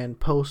and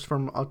posts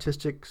from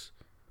autistic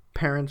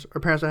parents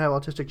or parents that have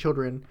autistic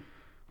children,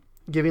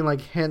 giving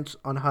like hints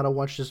on how to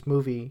watch this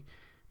movie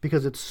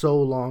because it's so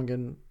long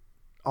and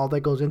all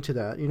that goes into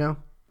that, you know?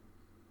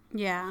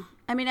 Yeah.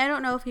 I mean, I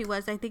don't know if he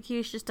was. I think he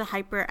was just a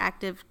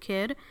hyperactive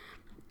kid,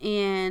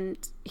 and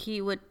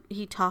he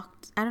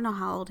talked, I don't know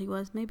how old he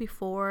was, maybe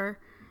 4.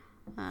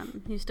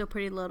 He was still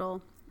pretty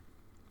little.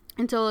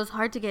 And so it was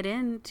hard to get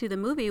into the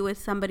movie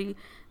with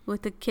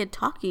a kid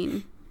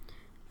talking.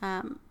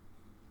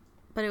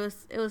 But it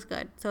was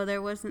good. So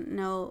there wasn't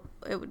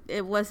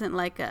it wasn't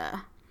like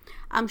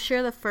I'm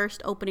sure the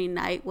first opening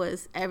night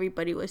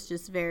everybody was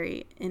just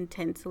very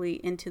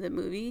intensely into the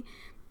movie.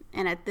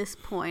 And at this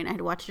point, I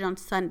had watched it on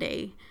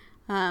Sunday.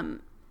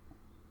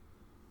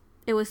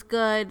 It was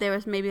good. There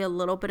was maybe a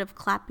little bit of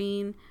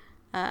clapping,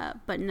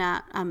 but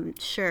not, I'm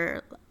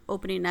sure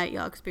opening night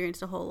y'all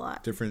experienced a whole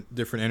lot. Different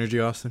energy,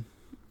 Austin?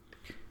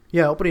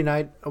 Yeah, opening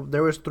night,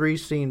 there was 3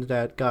 scenes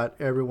that got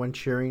everyone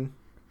cheering.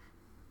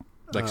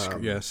 Like,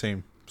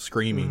 same.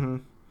 Screaming.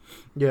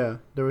 Mm-hmm. Yeah,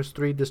 there was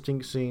 3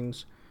 distinct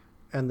scenes,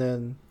 and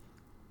then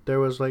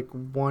there was like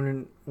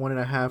one and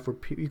a half where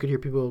you could hear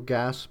people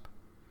gasp.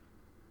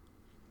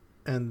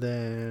 And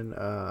then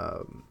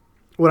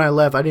when I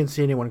left, I didn't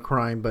see anyone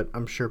crying, but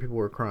I'm sure people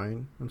were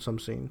crying in some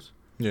scenes.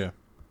 Yeah.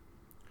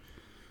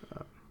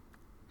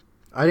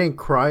 I didn't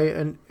cry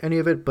in any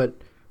of it, but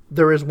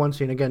there is one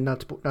scene, again,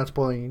 not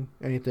spoiling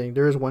anything,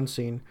 there is one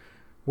scene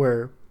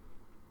where,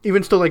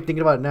 even still, like,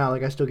 thinking about it now,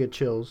 like, I still get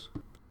chills.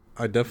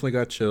 I definitely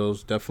got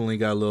chills, definitely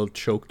got a little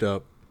choked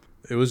up.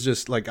 It was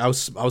just, like, I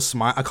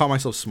caught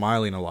myself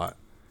smiling a lot.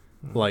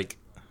 Like,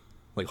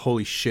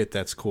 holy shit,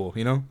 that's cool,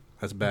 you know?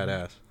 That's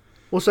badass.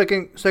 Well,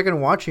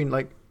 second watching,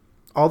 like,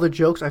 all the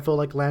jokes I feel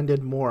like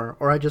landed more,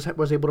 or I just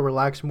was able to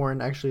relax more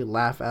and actually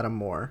laugh at them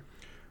more.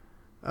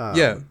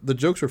 Yeah, the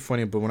jokes were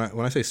funny, but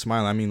when I say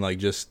smile, I mean like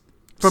just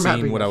from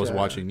seeing what I was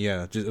watching.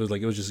 Yeah,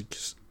 it was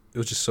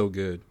just so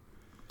good.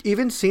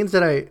 Even scenes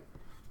that I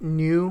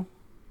knew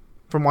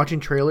from watching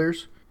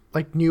trailers,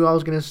 like knew I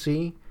was gonna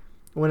see,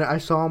 when I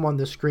saw them on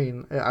the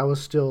screen, I was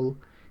still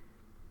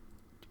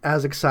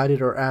as excited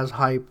or as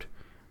hyped,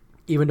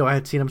 even though I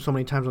had seen them so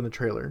many times on the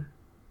trailer.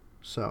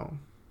 So,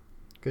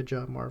 good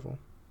job, Marvel.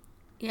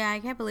 Yeah, I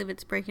can't believe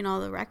it's breaking all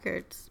the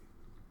records.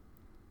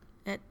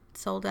 It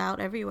sold out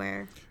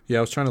everywhere. Yeah,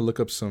 I was trying to look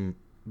up the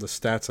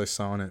stats I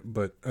saw on it,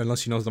 but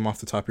unless you know them off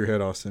the top of your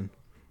head, Austin.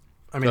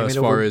 I mean, as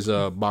far as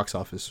box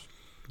office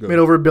goes. Made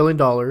over $1 billion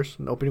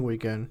in opening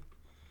weekend.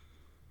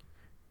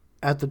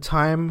 At the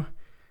time,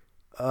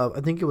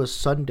 I think it was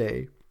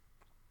Sunday,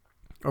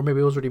 or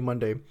maybe it was already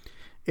Monday,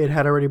 it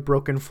had already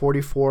broken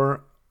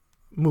 44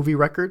 movie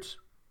records,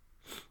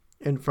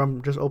 and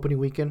from just opening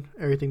weekend,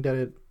 everything that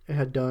it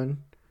had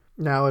done.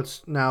 Now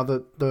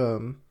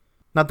the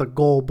not the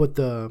goal, but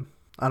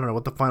I don't know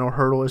what the final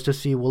hurdle is to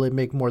see, will it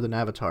make more than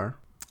Avatar?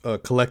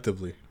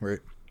 collectively, right?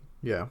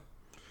 Yeah.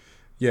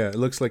 Yeah, it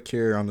looks like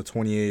here on the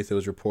 28th, it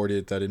was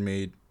reported that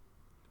it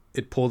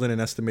pulled in an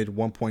estimated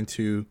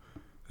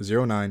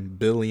 1.209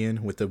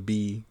 billion with a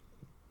B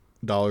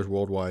dollars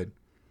worldwide,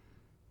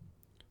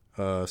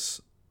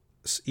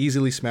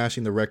 easily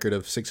smashing the record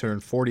of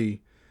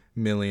 640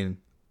 million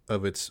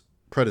of its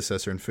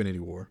predecessor, Infinity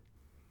War.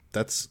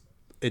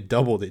 It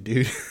doubled it,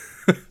 dude.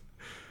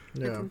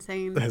 That's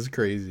insane. That's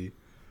crazy.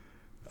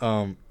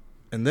 And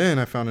then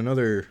I found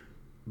another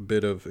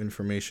bit of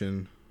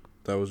information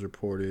that was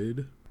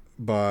reported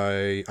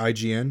by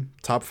IGN,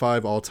 top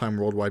 5 all-time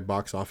worldwide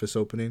box office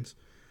openings.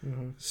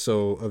 Mm-hmm.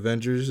 So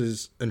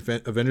Avengers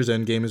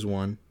Endgame is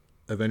 1,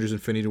 Avengers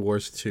Infinity War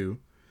is 2.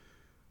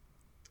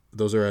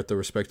 Those are at the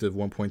respective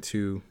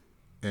 1.2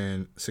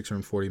 and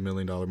 $640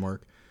 million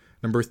mark.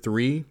 Number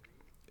 3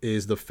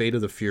 is The Fate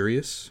of the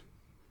Furious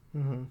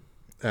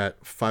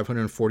at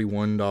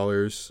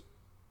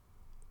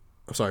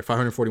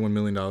 $541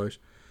 million.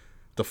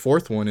 The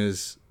fourth one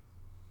is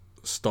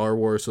Star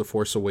Wars The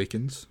Force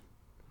Awakens,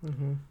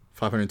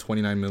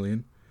 529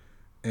 million.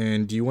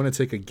 And do you want to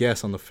take a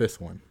guess on the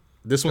fifth one?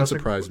 This one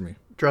surprised me.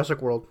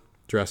 Jurassic World.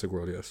 Jurassic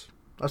World, yes.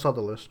 I saw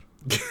the list.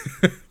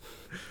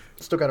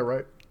 Still got it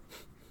right.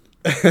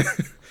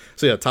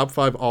 So yeah, top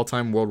 5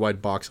 all-time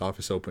worldwide box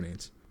office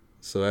openings.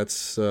 So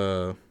that's it's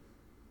a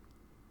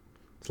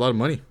lot of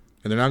money,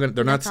 and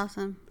That's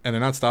awesome. And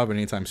they're not stopping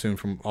anytime soon.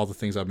 From all the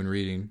things I've been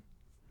reading,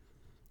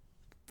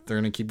 they're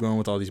gonna keep going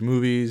with all these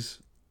movies.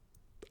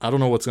 I don't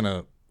know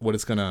what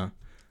it's gonna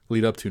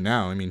lead up to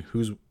now. I mean,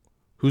 who's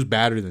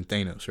badder than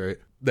Thanos, right?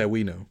 That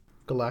we know.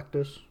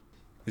 Galactus.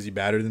 Is he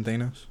badder than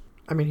Thanos?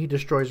 I mean, he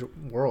destroys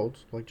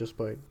worlds just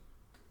by.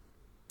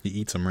 He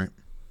eats them, right?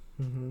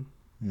 Mm-hmm.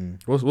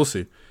 We'll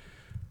see.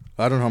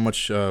 I don't know how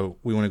much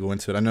we want to go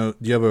into it. I know.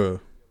 Do you have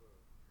a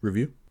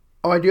review?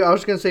 Oh, I do. I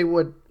was going to say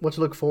what to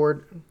look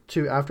forward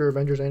to after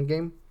Avengers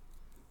Endgame.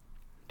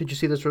 Did you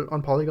see this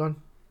on Polygon?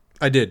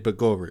 I did, but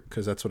go over it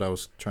because that's what I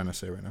was trying to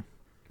say right now.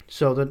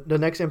 So the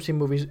next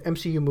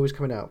MCU movies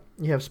coming out.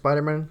 You have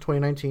Spider-Man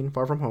 2019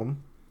 Far From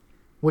Home,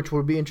 which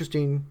will be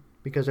interesting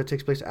because it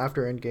takes place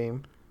after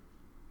Endgame.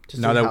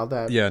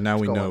 Now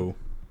we know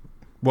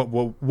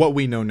what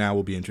we know now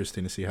will be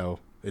interesting to see how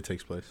it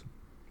takes place.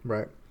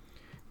 Right.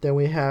 Then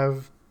we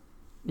have,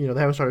 they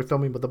haven't started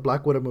filming, but the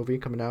Black Widow movie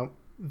coming out.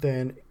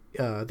 Then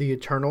The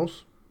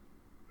Eternals,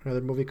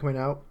 another movie coming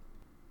out.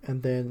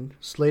 And then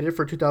slated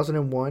for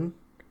 2001,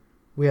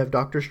 we have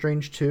Doctor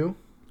Strange 2.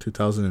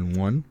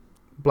 2001?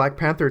 Black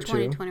Panther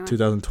 2.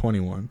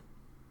 2021.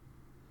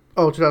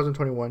 Oh,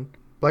 2021.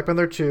 Black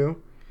Panther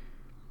 2.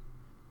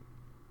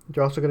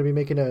 They're also going to be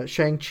making a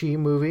Shang-Chi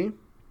movie.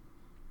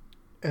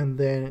 And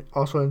then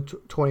also in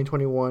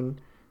 2021,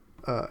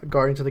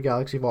 Guardians of the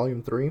Galaxy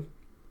Volume 3.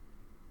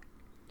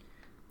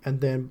 And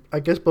then, I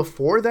guess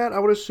before that, I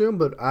would assume,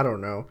 but I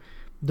don't know.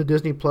 The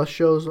Disney Plus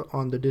shows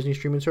on the Disney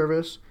streaming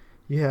service.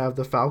 You have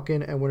the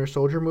Falcon and Winter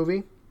Soldier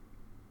movie.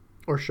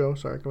 Or show,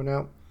 sorry, going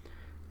out.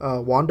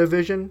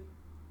 WandaVision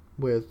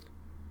with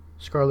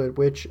Scarlet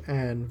Witch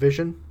and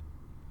Vision.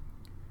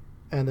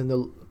 And then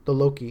the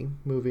Loki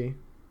movie.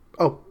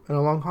 Oh, and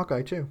along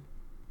Hawkeye, too.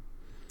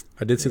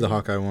 I did see the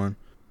Hawkeye one.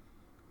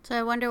 So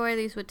I wonder where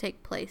these would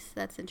take place.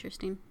 That's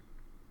interesting.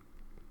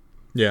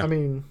 Yeah. I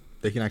mean,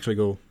 they can actually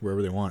go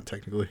wherever they want,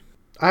 technically.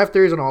 I have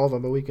theories on all of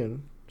them, but we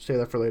can save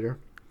that for later.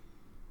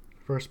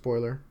 For a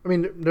spoiler. I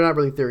mean, they're not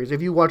really theories.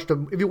 If you watch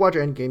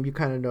Endgame, you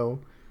kind of know,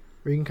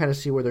 or you can kind of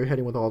see where they're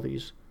heading with all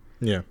these.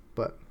 Yeah.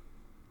 But,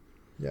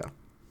 yeah.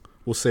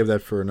 We'll save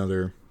that for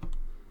another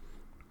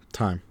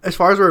time. As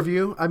far as a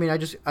review, I mean, I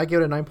gave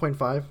it a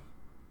 9.5,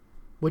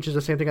 which is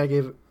the same thing I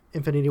gave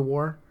Infinity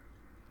War.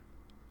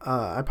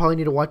 I probably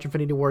need to watch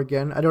Infinity War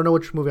again. I don't know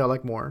which movie I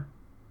like more.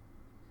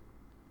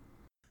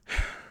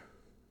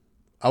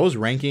 I was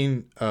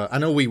ranking. I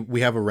know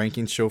we have a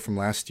ranking show from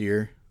last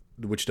year,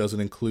 which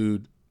doesn't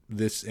include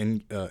this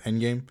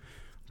Endgame,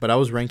 but I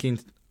was ranking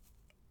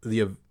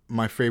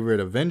my favorite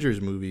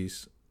Avengers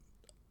movies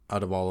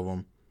out of all of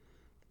them,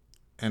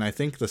 and I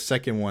think the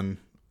second one,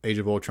 Age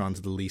of Ultron,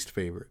 is the least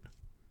favorite.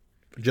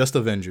 Just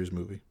Avengers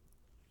movie.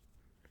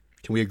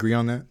 Can we agree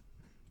on that?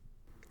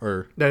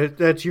 Or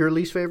that's your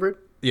least favorite?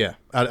 Yeah,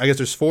 I guess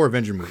there's 4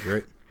 Avenger movies,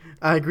 right?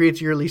 I agree,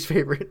 it's your least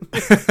favorite.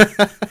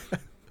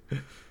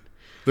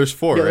 There's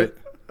 4, right?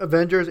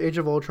 Avengers, Age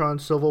of Ultron,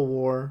 Civil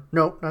War.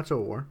 No, not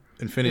Civil War.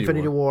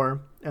 Infinity War,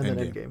 and then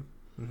Endgame. Endgame.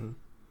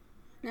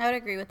 Mm-hmm. I would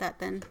agree with that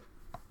then.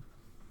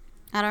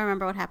 I don't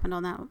remember what happened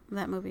on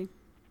that movie.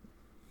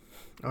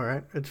 All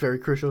right. It's very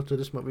crucial to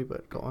this movie,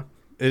 but go on.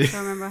 I don't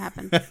remember what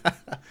happened.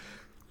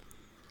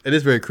 It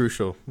is very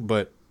crucial,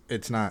 but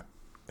it's not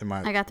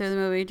I got through the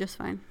movie just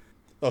fine.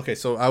 Okay,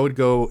 so I would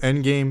go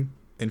Endgame,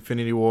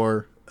 Infinity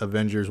War,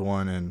 Avengers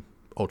 1, and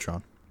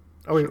Ultron.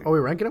 Are we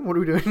ranking them? What are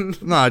we doing?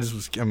 No,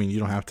 you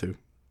don't have to.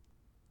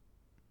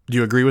 Do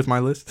you agree with my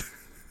list?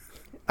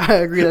 I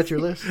agree that's your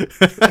list.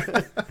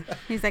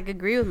 He's like,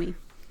 agree with me.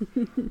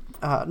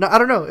 No, I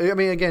don't know. I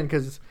mean, again,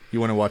 because... You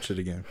want to watch it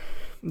again.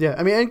 Yeah,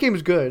 I mean,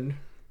 Endgame's good,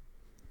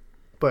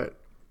 but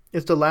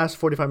it's the last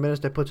 45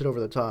 minutes that puts it over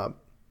the top.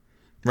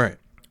 Right.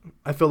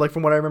 I feel like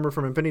from what I remember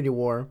from Infinity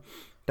War,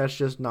 that's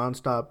just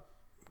nonstop,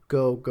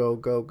 go, go,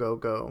 go, go,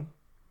 go.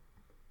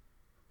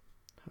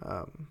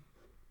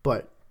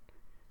 But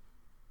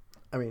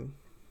I mean,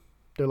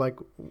 they're like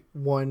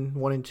one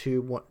and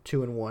two,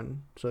 two and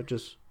one. So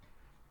just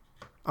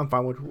I'm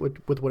fine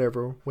with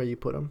whatever way you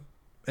put them.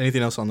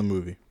 Anything else on the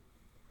movie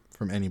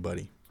from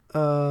anybody?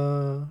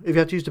 If you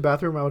have to use the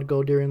bathroom, I would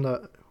go during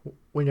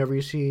whenever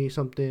you see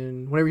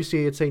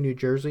it say New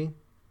Jersey.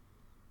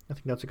 I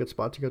think that's a good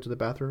spot to go to the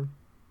bathroom.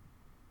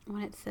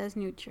 When it says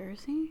New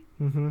Jersey?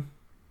 Mm-hmm.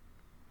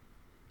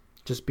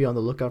 Just be on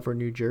the lookout for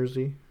New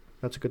Jersey.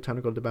 That's a good time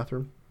to go to the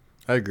bathroom.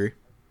 I agree.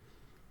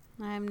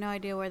 I have no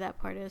idea where that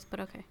part is, but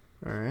okay.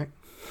 All right.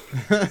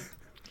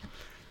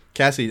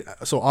 Cassie,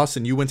 so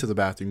Austin, you went to the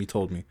bathroom, you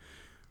told me.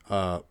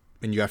 And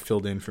you got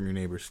filled in from your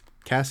neighbors.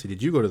 Cassie,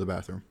 did you go to the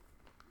bathroom?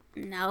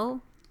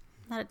 No.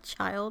 Not a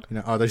child. You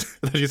know, I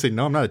thought you say,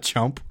 no, I'm not a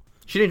chump.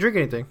 She didn't drink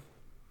anything.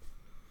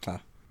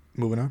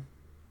 Moving on.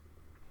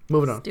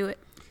 Let's do it.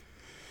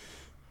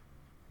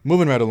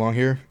 Moving right along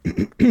here.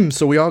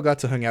 So we all got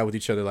to hang out with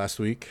each other last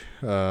week.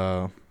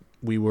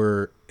 We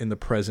were in the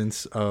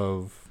presence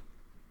of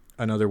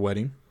another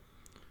wedding.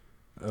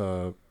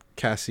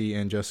 Cassie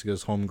and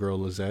Jessica's homegirl,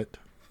 Lizette,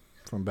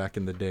 from back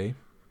in the day.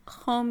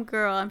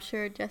 Homegirl. I'm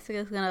sure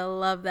Jessica's going to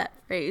love that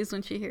phrase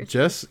when she hears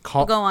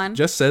Go on.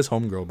 Jess says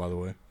homegirl, by the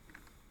way.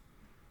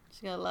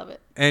 She's going to love it.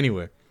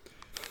 Anyway.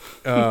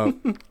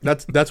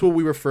 That's what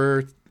we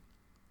refer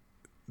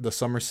the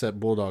Somerset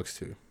Bulldogs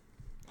to.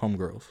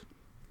 Homegirls.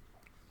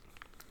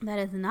 That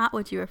is not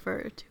what you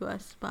refer to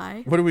us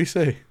by. What do we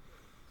say?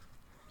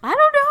 I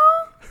don't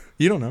know.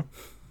 You don't know.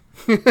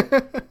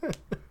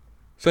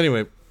 So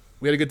anyway,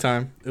 we had a good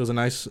time. It was a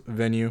nice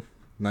venue,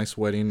 nice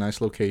wedding, nice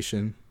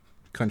location,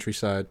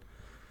 countryside,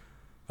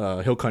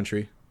 hill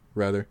country,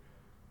 rather.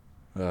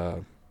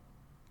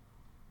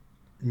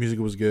 Music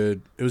was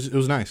good. It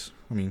was nice.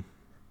 I mean,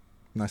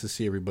 nice to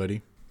see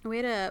everybody. We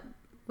had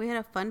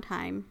a fun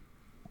time.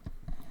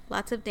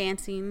 Lots of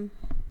dancing,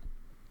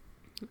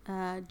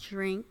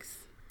 drinks,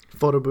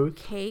 Photo booth.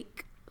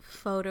 cake,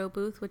 photo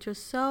booth, which was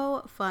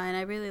so fun.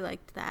 I really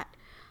liked that.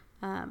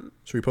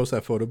 Should we post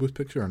that photo booth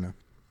picture or no?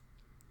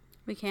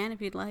 We can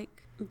if you'd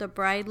like. The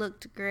bride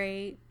looked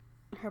great.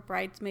 Her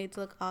bridesmaids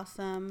look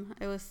awesome.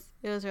 It was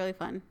really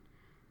fun.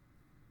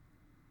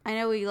 I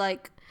know we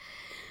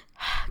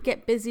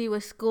get busy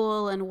with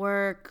school and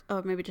work,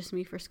 or maybe just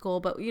me for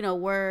school, but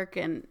work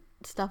and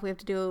stuff we have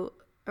to do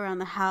around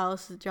the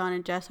house. John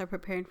and Jess are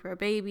preparing for a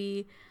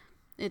baby.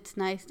 It's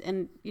nice,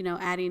 and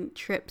adding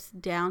trips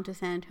down to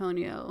San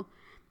Antonio.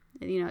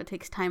 It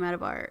takes time out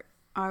of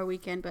our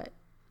weekend, but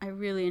I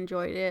really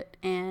enjoyed it,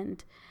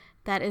 and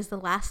that is the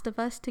last of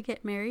us to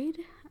get married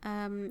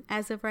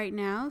as of right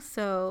now.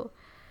 So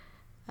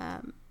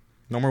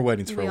No more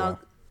weddings for a while.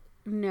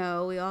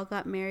 No, we all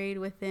got married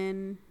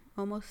within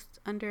almost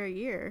under a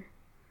year.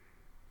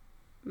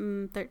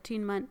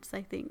 13 months,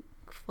 I think,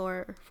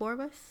 for 4 of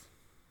us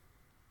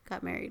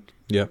got married.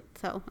 Yeah.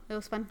 So it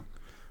was fun.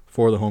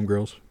 4 of the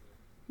homegirls.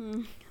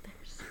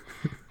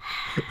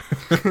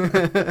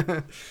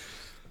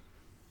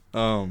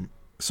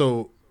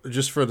 So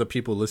just for the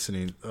people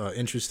listening,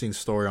 interesting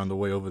story on the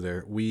way over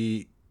there.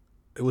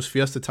 It was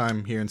fiesta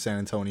time here in San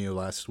Antonio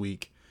last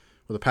week,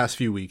 or the past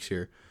few weeks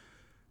here.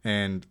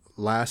 And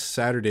last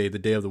Saturday, the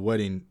day of the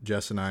wedding,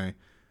 Jess and I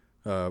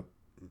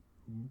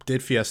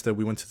did fiesta.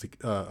 We went to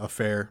a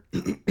fair,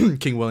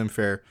 King William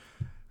Fair,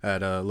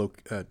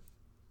 in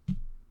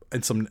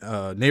some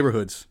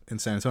neighborhoods in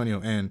San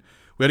Antonio, and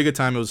we had a good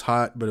time. It was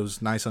hot, but it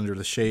was nice under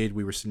the shade.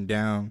 We were sitting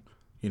down.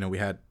 We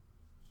had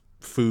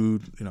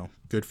food,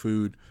 good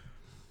food,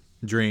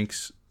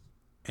 drinks,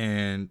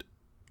 and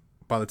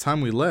by the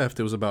time we left,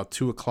 it was about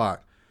 2:00,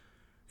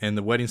 and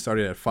the wedding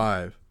started at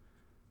 5.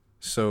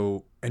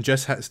 So, and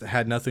Jess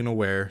had nothing to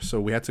wear, so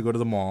we had to go to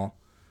the mall.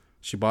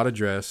 She bought a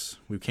dress.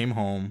 We came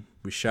home.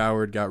 We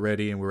showered, got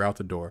ready, and we were out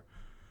the door.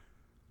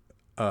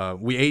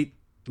 We ate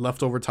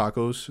leftover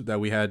tacos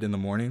that we had in the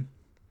morning,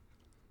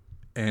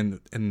 and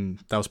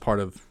that was part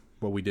of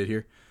what we did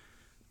here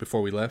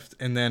before we left.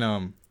 And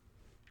then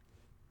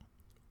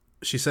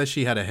she said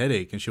she had a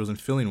headache and she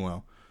wasn't feeling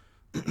well.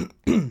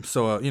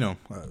 So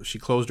she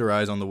closed her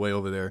eyes on the way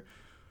over there.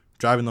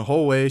 Driving the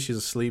whole way, she's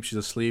asleep.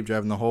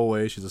 Driving the whole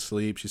way, she's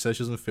asleep. She says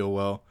she doesn't feel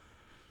well.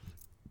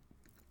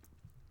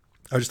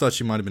 I just thought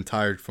she might have been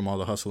tired from all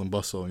the hustle and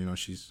bustle.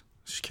 She's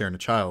carrying a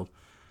child.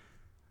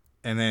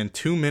 And then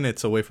 2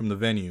 minutes away from the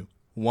venue,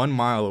 1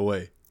 mile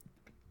away,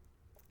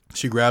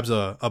 she grabs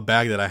a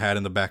bag that I had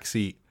in the back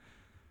seat.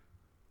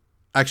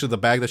 Actually, the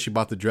bag that she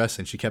bought the dress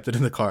in, she kept it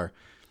in the car.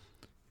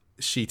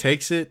 She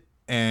takes it,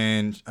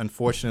 and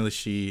unfortunately,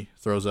 she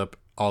throws up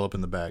all up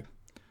in the bag.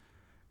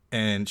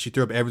 And she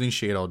threw up everything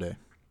she ate all day.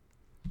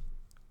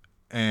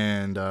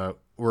 And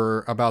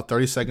we're about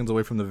 30 seconds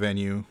away from the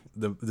venue.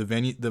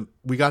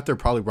 We got there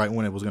probably right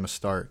when it was going to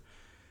start.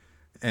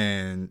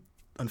 And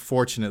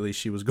unfortunately,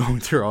 she was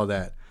going through all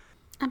that.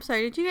 I'm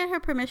sorry, did you get her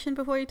permission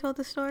before you told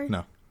the story?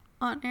 No.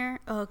 On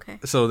air? Oh, okay.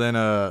 So then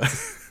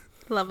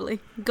Lovely.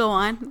 Go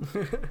on.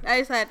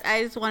 I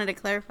just wanted to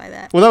clarify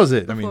that. Well, that was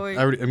it. Before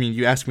I mean,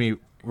 you asked me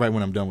right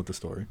when I'm done with the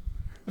story.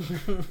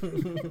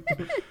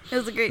 It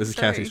was a great This is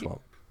story. Cassie's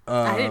fault.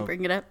 I didn't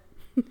bring it up.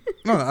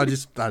 No, I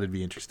just thought it'd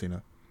be interesting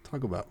to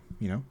talk about,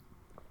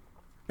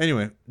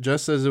 Anyway,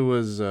 just as it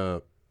was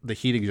the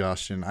heat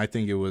exhaustion, I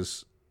think it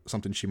was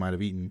something she might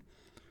have eaten.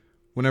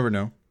 We'll never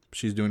know.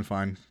 She's doing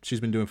fine. She's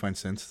been doing fine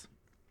since.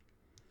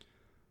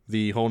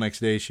 The whole next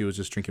day, she was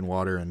just drinking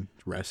water and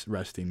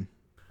resting.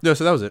 Yeah,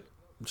 so that was it.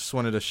 Just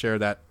wanted to share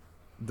that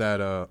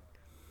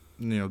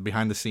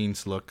behind the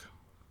scenes look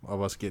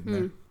of us getting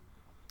there.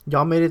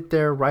 Y'all made it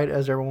there right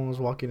as everyone was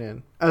walking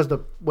in, as the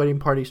wedding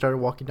party started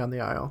walking down the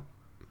aisle.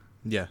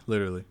 Yeah,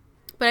 literally.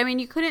 But I mean,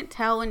 you couldn't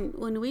tell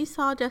when we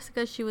saw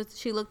Jessica. She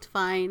looked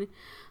fine,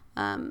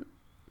 and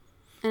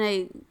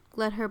I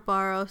let her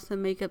borrow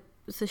some makeup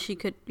so she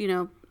could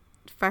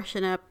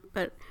freshen up.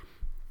 But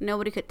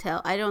nobody could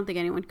tell. I don't think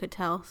anyone could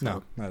tell. So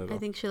No, not at all. I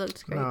think she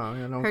looked great.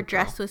 No Her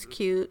dress was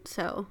cute.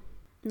 So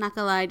not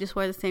gonna lie, I just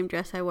wore the same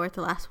dress I wore at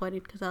the last wedding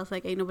because I was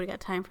like, ain't nobody got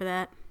time for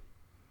that.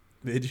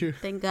 Did you?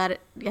 Thank God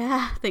it.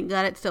 Yeah, thank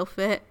God it still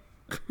fit.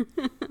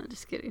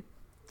 Just kidding.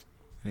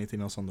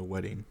 Anything else on the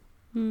wedding?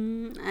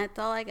 That's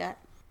all I got.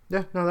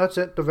 Yeah, no, that's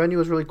it. The venue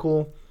was really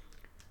cool.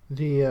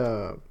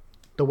 The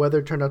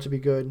weather turned out to be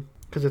good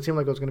because it seemed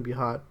like it was going to be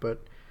hot, but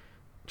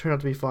it turned out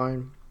to be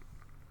fine.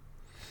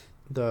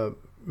 The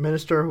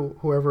minister,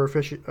 whoever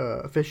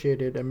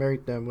officiated and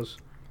married them,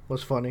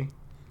 was funny.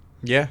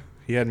 Yeah,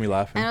 he had me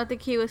laughing. I don't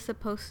think he was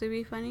supposed to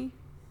be funny.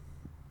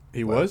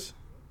 He What? was?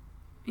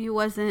 He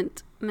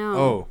wasn't.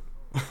 No.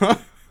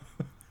 Oh.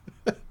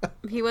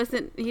 He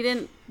wasn't. He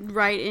didn't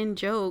write in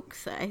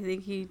jokes. I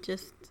think he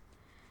just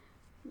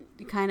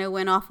kind of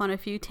went off on a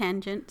few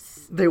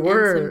tangents. They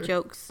were. And some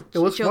jokes. It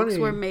was jokes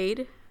funny. were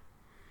made.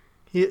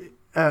 It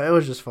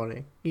was just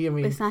funny.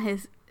 It's not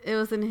his. It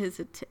wasn't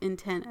his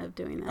intent of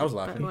doing that. I was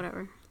laughing. But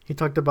whatever. He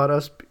talked about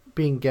us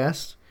being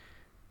guests,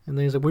 and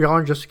then he's like, "We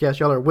aren't just guests.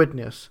 Y'all are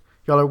witness.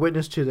 Y'all are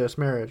witness to this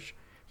marriage."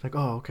 It's like,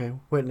 "Oh, okay,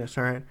 witness.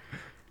 All right."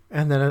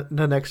 And then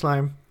the next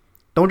line,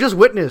 "Don't just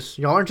witness.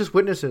 Y'all aren't just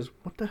witnesses.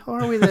 What the hell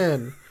are we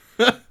then?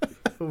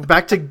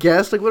 Back to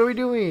guests? Like, what are we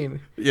doing?"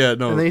 Yeah,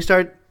 no. And then he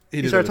started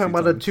did talking that a few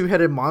about a times.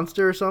 two-headed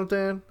monster or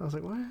something. I was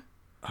like, "What?"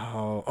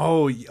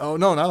 Oh,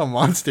 no, not a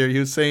monster. He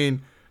was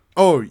saying,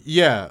 "Oh,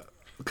 yeah."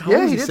 What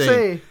Yeah, was he did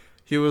saying? say.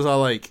 He was all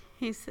like,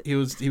 He's. he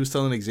was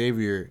telling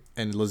Xavier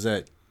and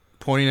Lizette,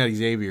 pointing at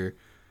Xavier,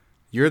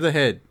 "You're the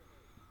head,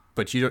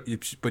 but you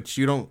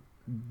don't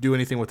do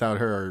anything without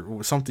her,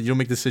 or something. You don't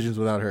make decisions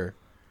without her."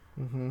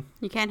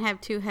 You can't have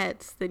two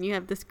heads. Then you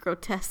have this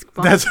grotesque.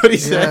 That's what he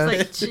monster. said. I was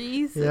like,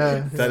 Jesus.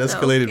 Yeah. That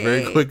escalated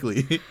very Okay.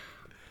 quickly.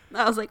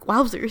 I was like,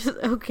 wowzers.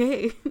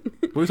 Okay.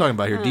 What are we talking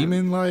about here?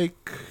 Demon like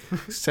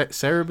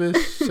Cerebus?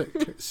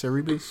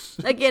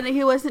 Cerebus? Again,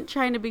 he wasn't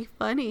trying to be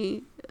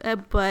funny,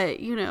 but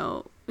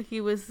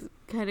he was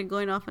kind of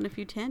going off on a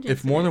few tangents.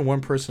 If more than one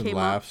person came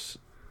laughs,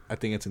 I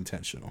think it's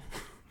intentional.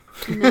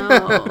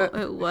 No,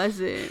 it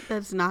wasn't.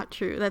 That's not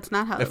true. That's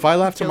not how. If I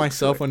laugh to jokes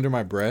myself work. under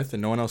my breath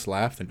and no one else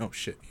laughed, then oh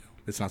shit,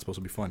 it's not supposed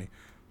to be funny.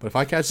 But if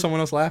I catch someone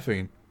else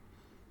laughing,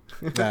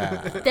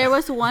 There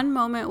was one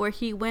moment where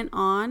he went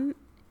on,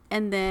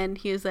 and then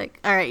he was like,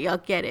 "All right, y'all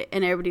get it,"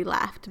 and everybody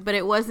laughed. But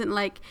it wasn't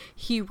like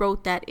he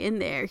wrote that in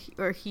there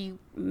or he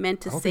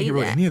meant to I don't say think he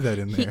wrote that. any of that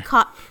in He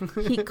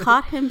there.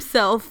 caught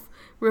himself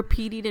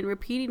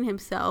repeating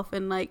himself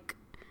and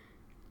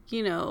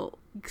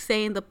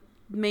saying the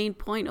main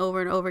point over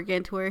and over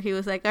again to where he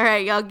was like, "All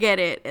right, y'all get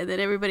it," and then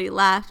everybody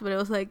laughed. But it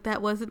was like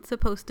that wasn't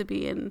supposed to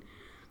be in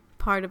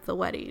part of the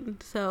wedding,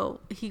 so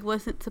he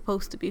wasn't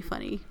supposed to be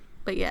funny.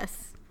 But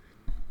yes,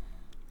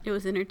 it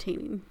was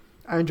entertaining.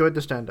 I enjoyed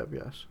the stand-up.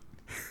 Yes.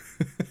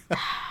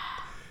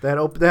 They had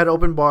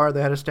open bar.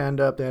 They had a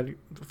stand-up. They had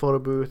a photo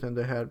booth, and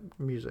they had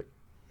music.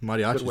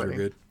 Mariachis were wedding.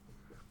 good.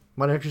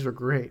 My actors were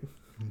great.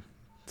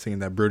 Singing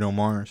that Bruno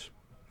Mars.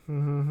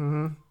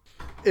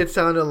 It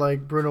sounded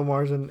like Bruno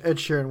Mars and Ed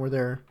Sheeran were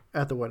there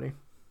at the wedding.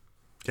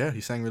 Yeah,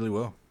 he sang really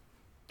well.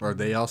 Or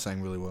they all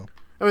sang really well.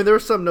 I mean, there were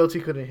some notes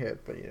he couldn't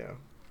hit, but It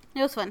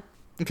was fun.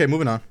 Okay,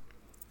 moving on.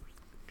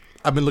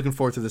 I've been looking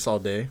forward to this all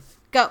day.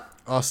 Go.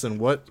 Austin,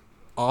 what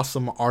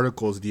awesome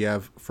articles do you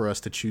have for us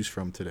to choose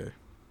from today?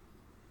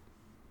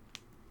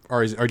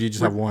 Or do you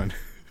just have one?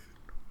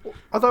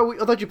 I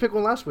thought you picked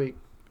one last week.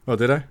 Oh,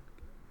 did I?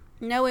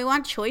 No, we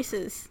want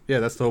choices. Yeah,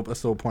 that's the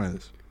whole point of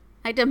this.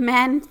 I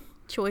demand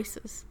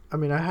choices. I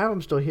mean, I have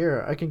them still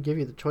here. I can give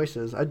you the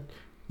choices.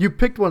 You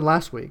picked one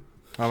last week.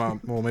 Well,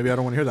 maybe I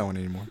don't want to hear that one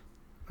anymore.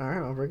 All right,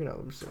 I'll bring it up.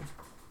 Let me see.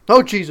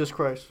 Oh, Jesus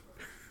Christ.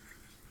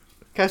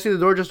 Cassie, the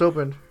door just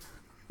opened.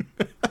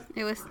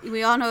 It was.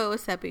 We all know it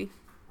was Seppi.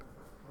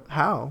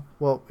 How?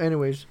 Well,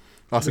 anyways.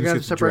 Austin You're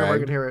going to gets have to separate them or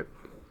you're dragged. going to hear it.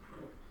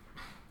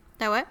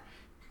 That what?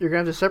 You're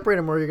going to have to separate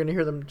them or you're going to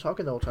hear them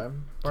talking the whole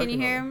time. Can you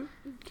Barking hear at them.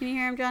 him? Can you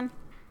hear him, John?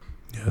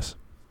 Yes.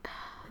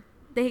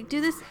 They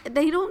do this.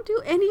 They don't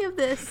do any of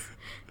this.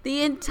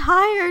 The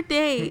entire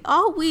day,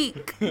 all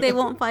week, they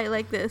won't fight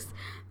like this.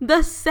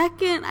 The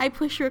second I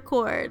push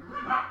record,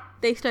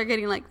 they start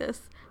getting like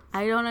this.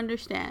 I don't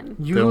understand.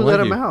 You They'll let let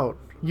him you. out.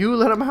 You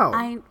let him out.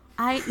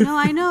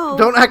 I know.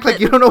 Don't act like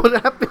you don't know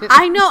what happened.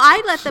 I know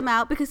I let them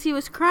out because he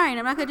was crying.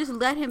 I'm not gonna just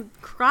let him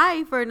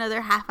cry for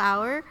another half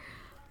hour.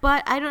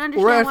 But I don't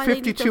understand We're at why they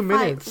need 52 to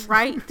minutes. fight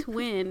right to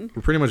win.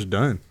 We're pretty much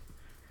done.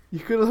 You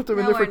could have left him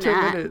in No, there for we're 10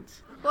 not.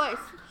 minutes. Boys,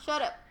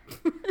 shut up.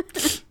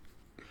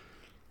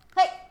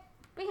 Hey,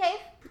 behave.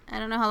 I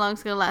don't know how long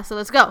it's gonna last, so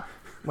let's go.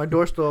 My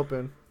door's still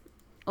open.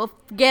 Well,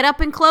 get up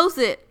and close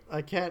it.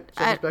 I can't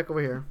send this back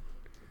over here.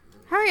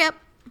 Hurry up.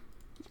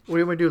 What do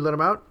you want me to do? Let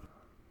him out?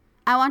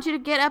 I want you to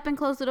get up and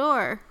close the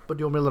door. But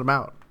do you want me to let him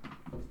out?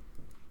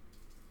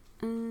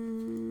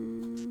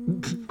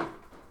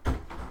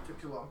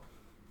 Took too long.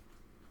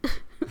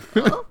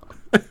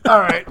 All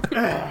right.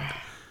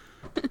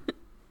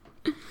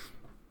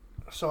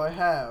 So I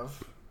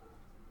have.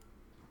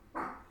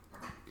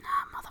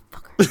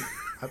 Motherfucker.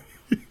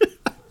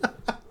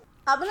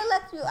 I'm gonna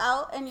let you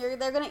out, and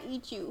they're gonna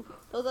eat you.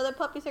 Those other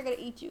puppies are gonna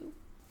eat you.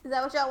 Is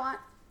that what y'all want?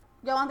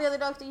 Y'all want the other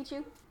dogs to eat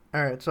you?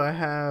 All right. So I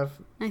have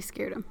I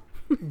scared him.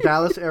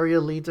 Dallas area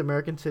leads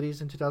American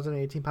cities in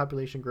 2018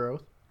 population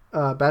growth.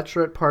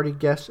 Bachelorette party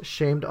guests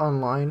shamed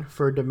online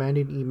for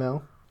demanding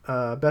email.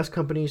 Best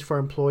companies for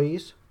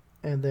employees.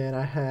 And then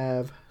I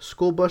have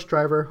school bus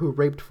driver who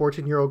raped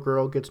 14-year-old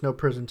girl gets no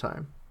prison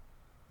time.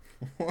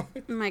 Oh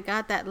my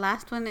god, that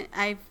last one,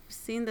 I've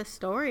seen the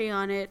story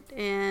on it,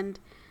 and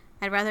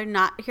I'd rather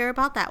not hear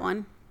about that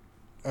one.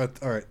 All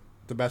right,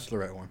 the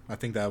Bachelorette one. I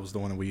think that was the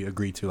one we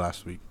agreed to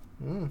last week.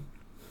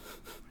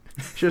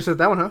 Should have said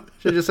that one, huh?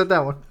 Should have just said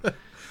that one.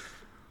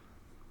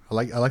 I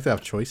like to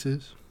have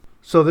choices.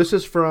 So this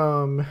is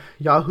from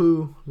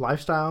Yahoo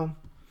Lifestyle.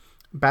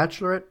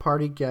 Bachelorette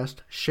party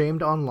guest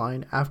shamed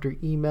online after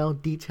email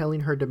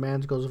detailing her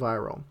demands goes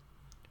viral.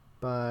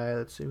 By,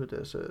 let's see who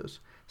this is,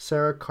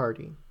 Sarah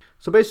Carty.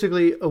 So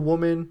basically, a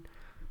woman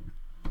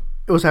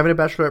was having a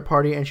bachelorette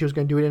party and she was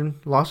going to do it in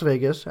Las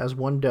Vegas, as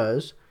one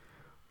does.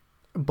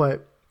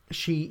 But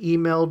she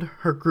emailed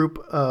her group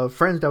of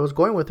friends that was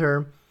going with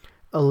her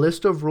a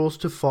list of rules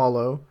to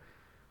follow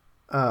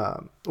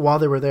while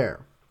they were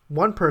there.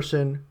 One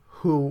person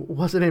who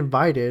wasn't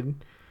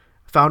invited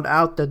found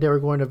out that they were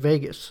going to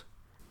Vegas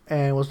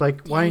and was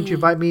like, why didn't you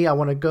invite me? I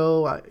want to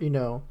go,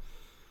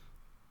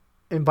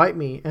 invite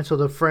me. And so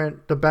the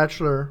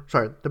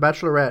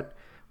bachelorette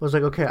was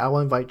like, okay, I will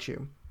invite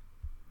you.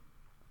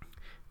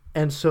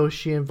 And so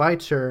she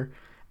invites her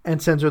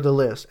and sends her the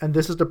list. And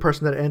this is the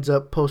person that ends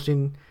up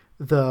posting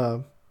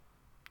the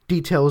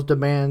details,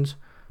 demands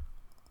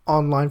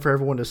online for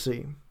everyone to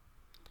see.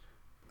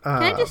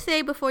 Can I just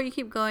say before you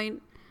keep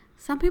going,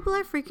 some people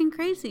are freaking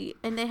crazy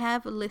and they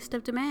have a list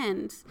of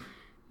demands.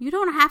 You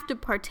don't have to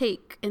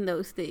partake in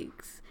those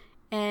things.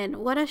 And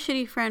what a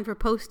shitty friend for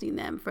posting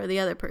them for the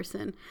other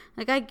person.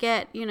 Like, I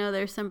get,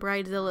 there's some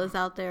bridezillas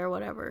out there or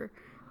whatever,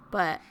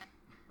 but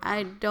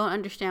I don't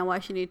understand why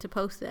she needed to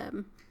post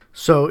them.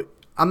 So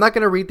I'm not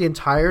going to read the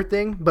entire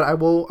thing, but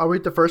I'll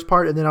read the first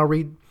part and then I'll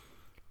read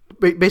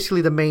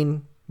basically the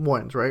main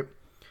ones, right?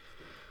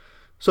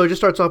 So it just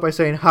starts off by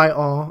saying, hi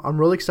all, I'm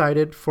really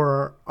excited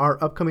for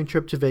our upcoming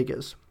trip to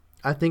Vegas.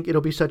 I think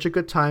it'll be such a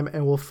good time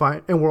and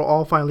we'll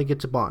all finally get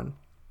to bond.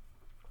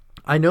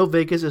 I know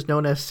Vegas is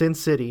known as Sin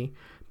City,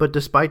 but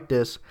despite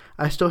this,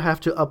 I still have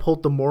to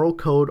uphold the moral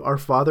code our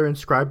Father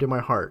inscribed in my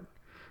heart.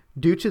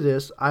 Due to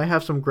this, I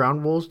have some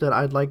ground rules that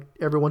I'd like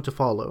everyone to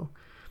follow.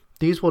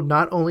 These will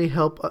not only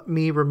help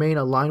me remain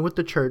aligned with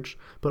the church,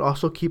 but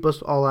also keep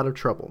us all out of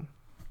trouble.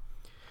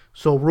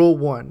 So rule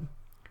 1.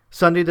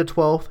 Sunday the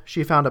 12th,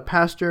 she found a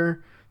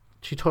pastor.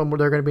 She told him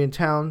they're going to be in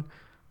town.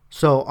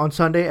 So on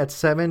Sunday at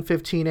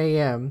 7:15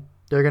 a.m.,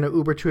 they're going to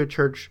Uber to a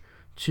church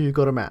to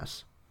go to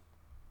Mass.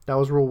 That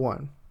was rule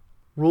 1.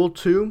 Rule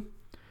 2,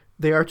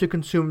 they are to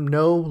consume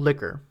no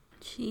liquor.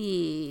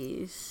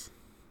 Jeez.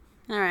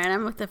 All right,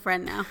 I'm with a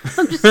friend now.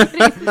 I'm just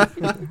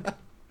kidding.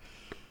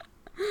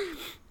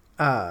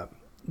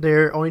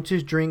 They're only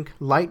to drink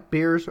light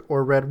beers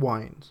or red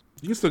wines.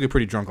 You can still get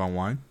pretty drunk on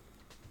wine.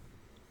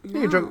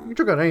 You can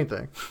drink on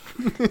anything.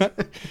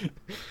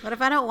 What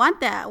if I don't want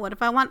that? What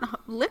if I want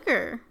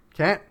liquor?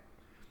 Can't.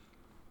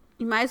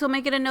 You might as well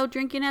make it a no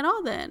drinking at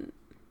all then.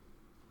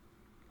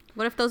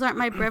 What if those aren't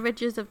my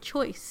beverages of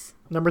choice?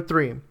 Number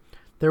 3,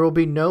 there will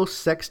be no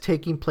sex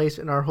taking place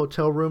in our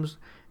hotel rooms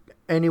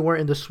anywhere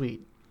in the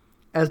suite.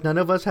 As none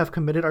of us have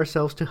committed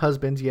ourselves to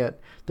husbands yet,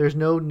 there's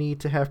no need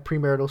to have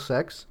premarital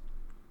sex.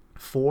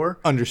 4,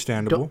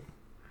 Understandable.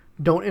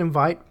 Don't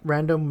invite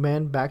random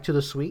men back to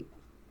the suite.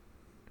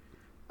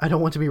 I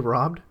don't want to be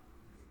robbed.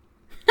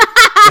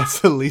 That's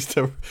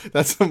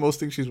the most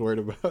thing she's worried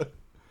about.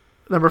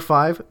 Number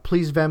 5,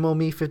 please Venmo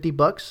me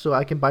 $50 so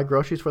I can buy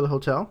groceries for the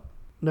hotel.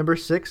 Number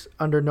 6,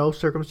 under no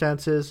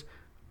circumstances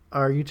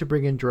are you to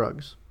bring in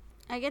drugs.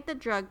 I get the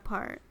drug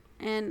part,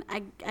 and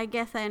I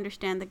guess I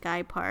understand the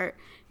guy part.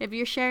 If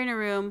you're sharing a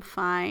room,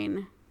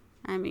 fine.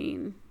 I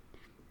mean,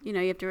 you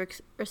have to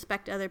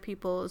respect other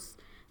people's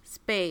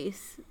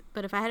space.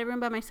 But if I had a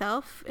room by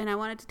myself and I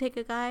wanted to take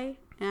a guy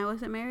and I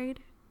wasn't married,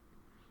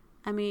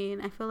 I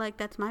mean, I feel like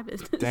that's my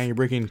business. Dang, you're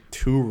breaking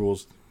 2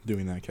 rules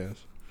doing that,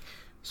 Cass.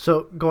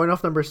 So going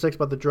off number 6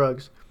 about the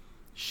drugs,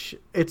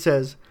 it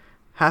says,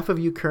 half of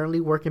you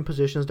currently work in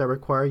positions that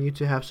require you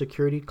to have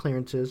security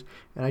clearances,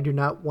 and I do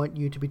not want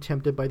you to be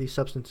tempted by these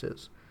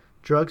substances.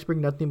 Drugs bring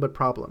nothing but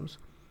problems.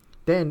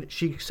 Then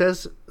she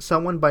says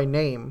someone by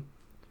name.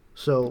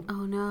 So,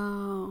 oh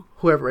no,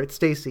 whoever, right?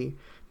 Stacy,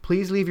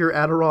 please leave your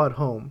Adderall at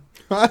home.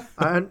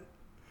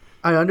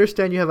 I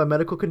understand you have a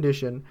medical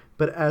condition,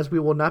 but as we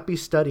will not be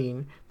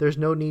studying, there's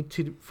no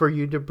need for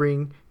you to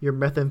bring your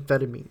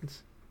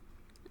methamphetamines.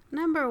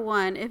 Number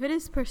one, if it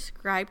is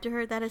prescribed to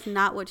her, that is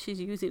not what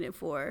she's using it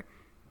for.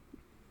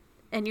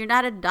 And you're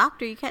not a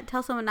doctor. You can't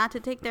tell someone not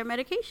to take their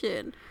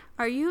medication.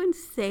 Are you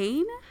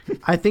insane?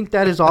 I think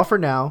that is all for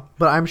now,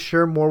 but I'm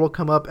sure more will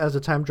come up as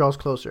the time draws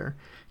closer.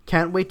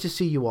 Can't wait to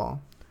see you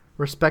all.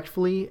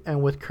 Respectfully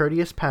and with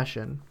courteous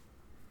passion,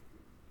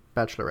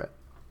 Bachelorette.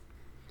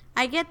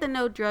 I get the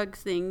no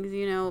drugs things,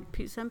 you know,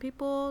 some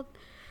people,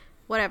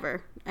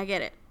 whatever, I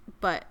get it.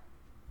 But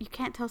you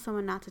can't tell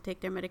someone not to take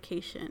their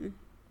medication.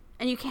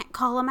 And you can't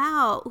call them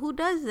out. Who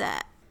does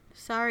that?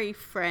 Sorry,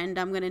 friend,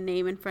 I'm going to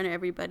name in front of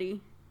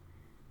everybody.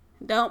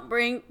 Don't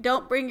bring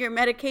your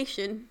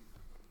medication.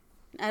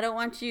 I don't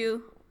want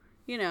you,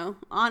 you know,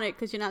 on it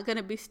because you're not going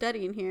to be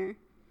studying here.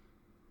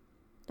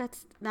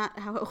 That's not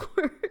how it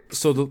works.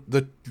 So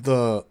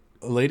the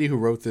lady who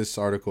wrote this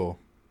article,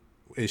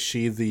 is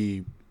she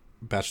the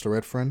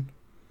Bachelorette friend?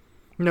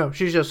 No,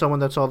 she's just someone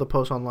that saw the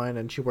post online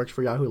and she works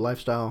for Yahoo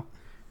Lifestyle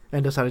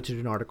and decided to do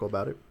an article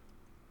about it.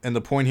 And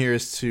the point here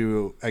is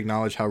to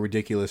acknowledge how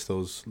ridiculous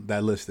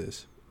that list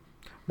is.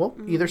 Well,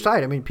 either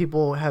side. I mean,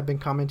 people have been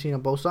commenting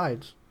on both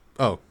sides.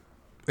 Oh,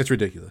 it's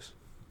ridiculous.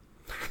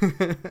 I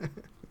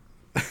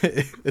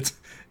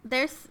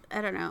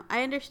don't know.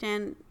 I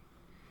understand.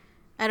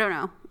 I don't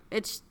know.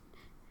 It's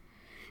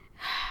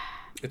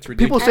ridiculous.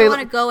 People I say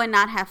want to go and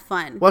not have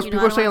fun. Well,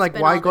 people are saying, like,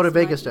 why go to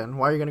Vegas then?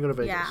 Why are you going to go to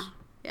Vegas?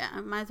 Yeah.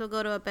 Might as well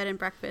go to a bed and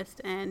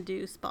breakfast and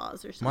do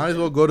spas or something. Might as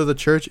well go to the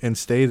church and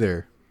stay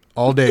there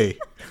all day.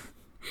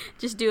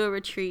 Just do a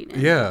retreat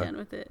and be done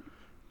with it.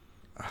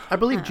 I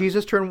believe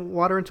Jesus turned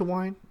water into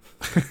wine.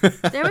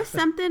 There was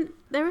something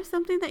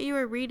that you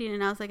were reading,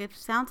 and I was like, it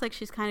sounds like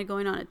she's kind of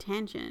going on a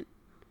tangent.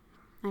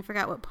 I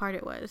forgot what part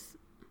it was.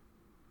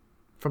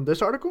 From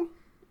this article?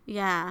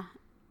 Yeah,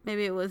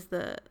 maybe it was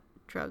the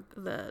drug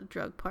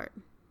part,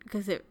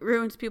 because it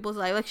ruins people's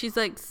life. Like, she's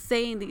like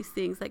saying these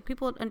things, like,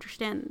 people don't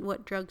understand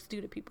what drugs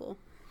do to people.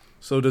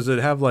 So does it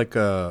have like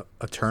a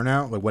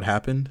turnout? Like, what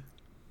happened?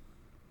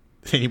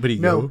 Did anybody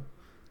go?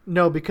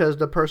 No, because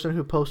the person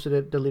who posted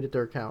it deleted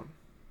their account.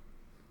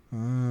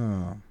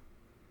 Oh.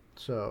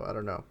 So I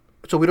don't know.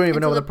 So we don't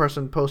even know whether the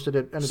person posted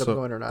it ended up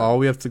going or not. All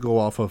we have to go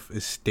off of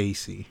is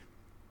Stacy.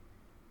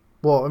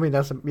 Well, I mean,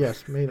 that's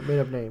made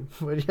up name,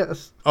 but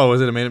yes. Oh,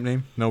 is it a made up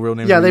name? No real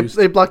name? Yeah,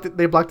 they blocked it.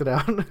 They blocked it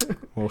out.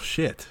 Well,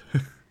 shit.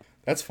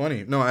 That's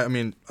funny. No, I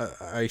mean,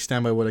 I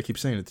stand by what I keep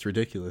saying. It's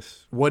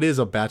ridiculous. What is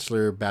a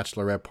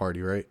bachelorette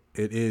party, right?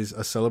 It is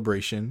a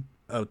celebration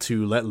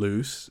to let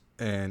loose,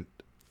 and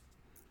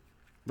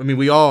I mean,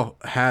 we all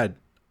have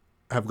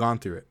gone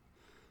through it.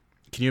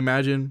 Can you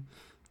imagine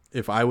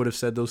if I would have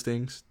said those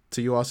things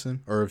to you,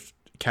 Austin, or if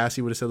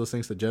Cassie would have said those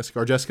things to Jessica,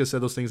 or Jessica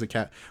said those things to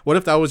Kat? What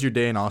if that was your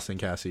day in Austin,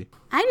 Cassie?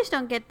 I just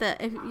don't get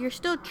if you're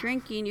still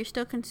drinking, you're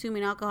still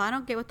consuming alcohol. I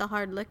don't get what the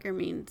hard liquor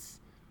means.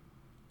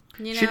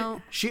 You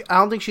know, I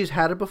don't think she's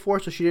had it before,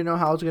 so she didn't know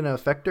how it was going to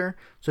affect her,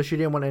 so she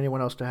didn't want anyone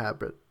else to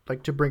have it,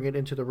 like to bring it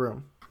into the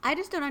room. I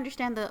just don't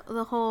understand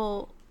the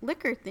whole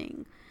liquor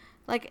thing.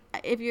 Like,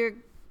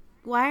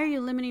 why are you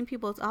limiting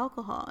people's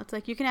alcohol? It's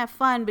like, you can have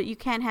fun, but you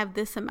can't have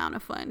this amount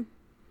of fun.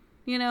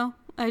 You know,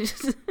 I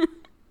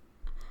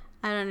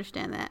don't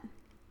understand that.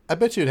 I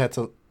bet you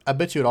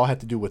it all had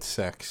to do with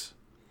sex.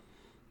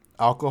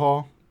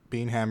 Alcohol,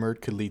 being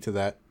hammered, could lead to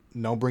that.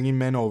 No bringing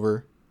men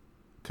over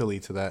could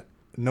lead to that.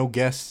 No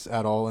guests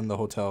at all in the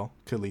hotel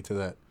could lead to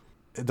that.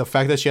 The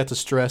fact that she had to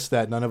stress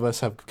that none of us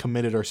have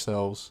committed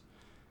ourselves,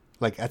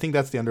 like, I think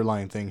that's the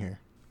underlying thing here.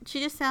 She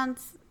just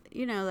sounds,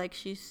 like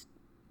she's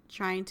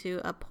trying to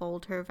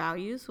uphold her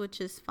values, which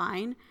is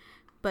fine.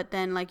 But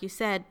then, like you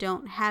said,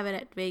 don't have it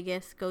at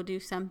Vegas. Go do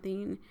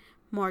something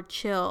more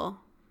chill.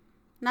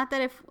 Not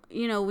that if,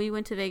 we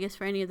went to Vegas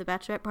for any of the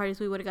bachelorette parties,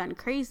 we would have gotten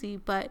crazy.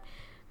 But,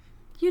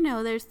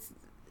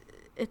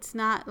 it's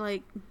not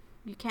like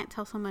you can't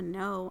tell someone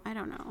no. I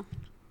don't know.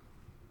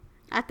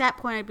 At that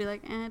point, I'd be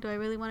like, do I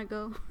really want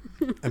to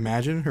go?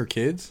 Imagine her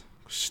kids.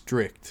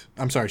 Strict.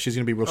 I'm sorry, she's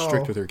going to be real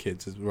strict with her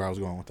kids is where I was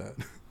going with that.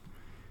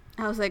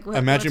 I was like,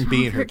 imagine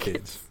being her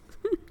kids.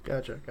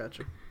 Gotcha.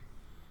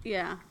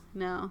 Yeah,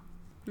 no,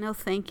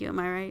 thank you. Am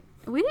I right?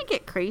 We didn't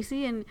get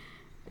crazy, and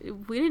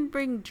we didn't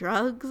bring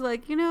drugs.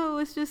 Like, it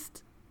was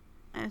just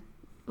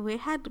we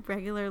had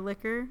regular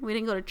liquor. We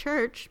didn't go to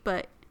church,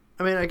 but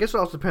I mean, I guess it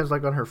also depends,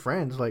 like, on her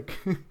friends. Like,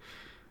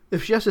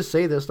 if she has to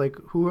say this, like,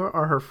 who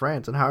are her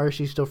friends, and how is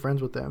she still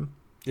friends with them?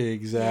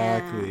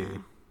 Exactly.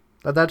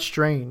 Yeah. That's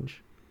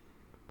strange.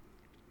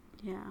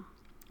 Yeah.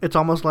 It's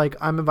almost like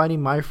I'm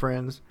inviting my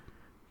friends,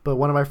 but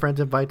one of my friends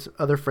invites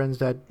other friends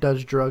that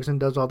does drugs and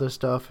does all this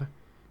stuff.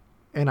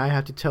 and I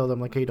have to tell them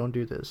like, hey, don't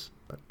do this.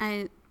 But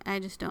I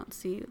just don't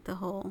see the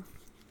whole.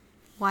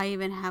 Why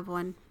even have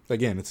one?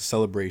 Again, it's a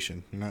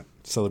celebration. You're not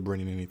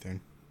celebrating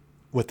anything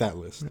with that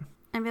list. Yeah.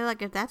 I feel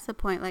like if that's the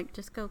point, like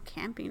just go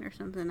camping or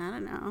something. I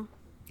don't know.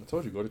 I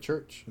told you, go to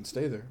church and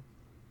stay there.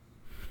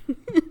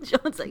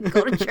 John's like,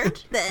 go to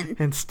church then.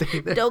 and stay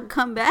there. Don't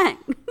come back.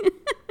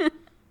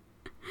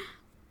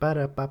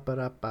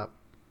 Ba-da-ba-ba-da-ba.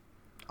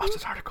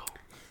 Austin's article.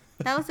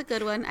 That was a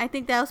good one. I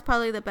think that was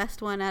probably the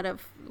best one out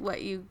of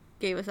what you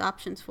gave us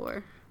options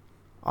for.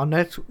 On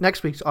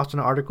next week's Austin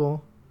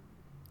article,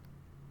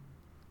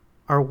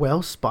 are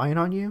whales spying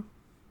on you?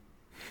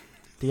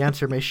 The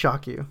answer may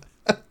shock you.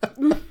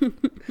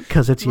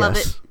 Because it's Love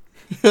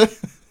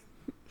yes.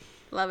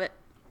 Love it.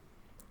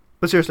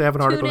 But seriously, I have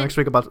an article Tune in. next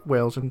week about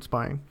whales and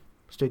spying.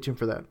 Stay tuned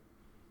for that.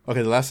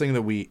 Okay, the last thing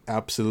that we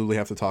absolutely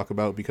have to talk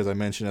about, because I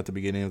mentioned at the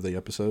beginning of the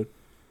episode,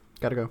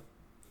 Gotta go.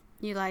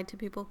 You lied to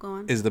people. Go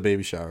on. is the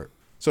baby shower.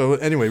 So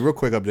anyway, real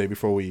quick update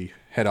before we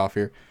head off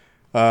here.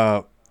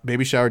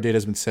 Baby shower date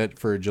has been set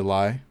for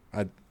July.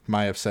 I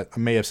may have said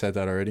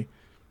that already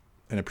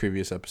in a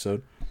previous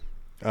episode.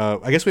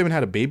 I guess we haven't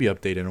had a baby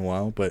update in a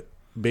while, but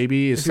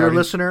baby is If you're a starting.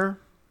 listener,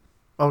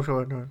 oh, go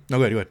ahead. No,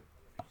 go ahead.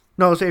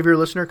 No, say if you're a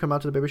listener, come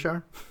out to the baby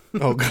shower.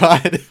 Oh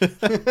God.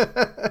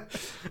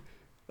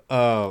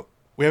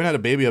 We haven't had a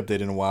baby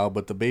update in a while,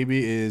 but the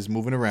baby is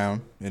moving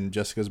around in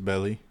Jessica's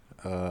belly.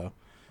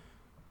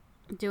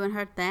 Doing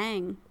her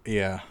thing.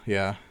 Yeah.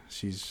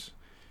 She's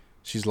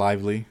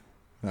lively.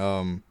 We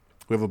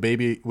have a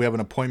baby. We have an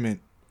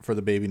appointment for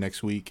the baby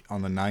next week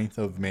on the 9th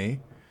of May.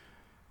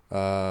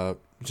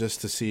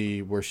 Just to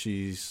see where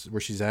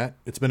she's at.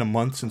 It's been a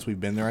month since we've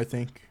been there, I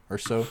think, or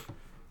so.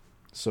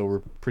 So we're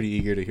pretty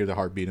eager to hear the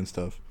heartbeat and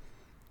stuff.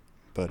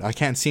 But I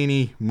can't see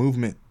any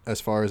movement as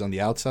far as on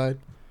the outside.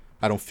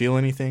 I don't feel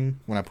anything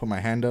when I put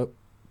my hand up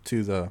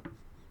to the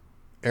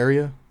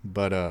area,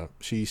 but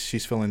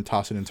she's feeling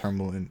tossing and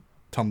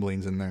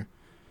tumblings in there.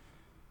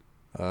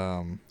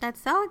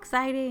 That's so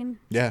exciting.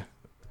 Yeah.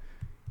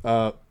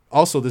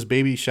 Also, this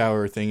baby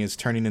shower thing is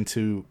turning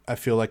into, I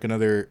feel like,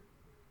 the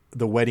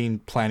wedding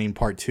planning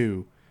part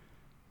 2.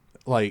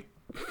 Like,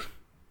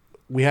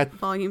 we had...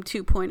 Volume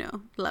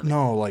 2.0. Love it.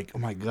 No, like, oh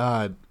my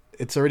God.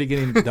 It's already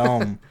getting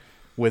dumb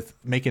with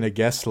making a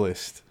guest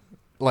list.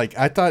 Like,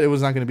 I thought it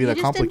was not going to be that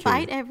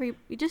complicated.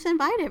 You just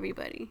invite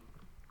everybody.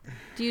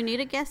 Do you need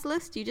a guest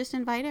list? You just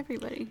invite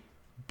everybody.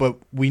 But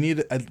we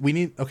need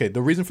okay,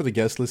 the reason for the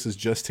guest list is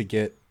just to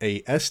get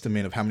a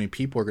estimate of how many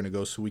people are going to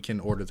go so we can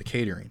order the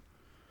catering,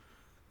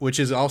 which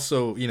is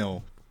also,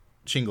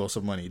 chingos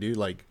of money, dude.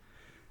 Like,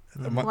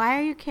 Why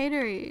are you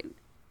catering?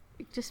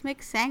 Just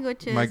make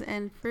sandwiches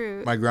and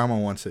fruit. my grandma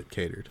wants it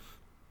catered.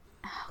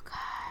 Oh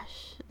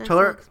gosh, that's Tell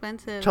so her-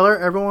 expensive. Tell her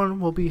everyone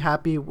will be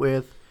happy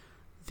with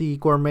the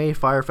gourmet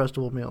fire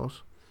festival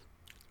meals.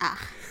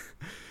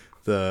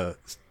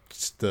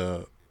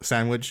 The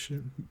sandwich,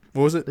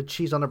 what was it? The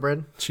cheese on the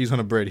bread. Cheese on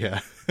a bread, yeah.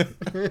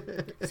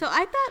 So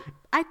I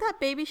thought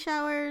baby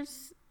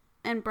showers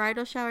and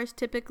bridal showers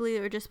typically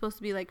are just supposed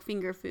to be like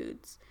finger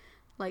foods,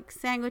 like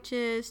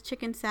sandwiches,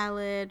 chicken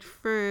salad,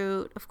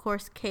 fruit, of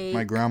course, cake.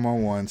 My grandma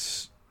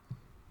wants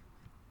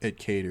it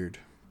catered.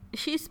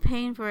 She's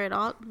paying for it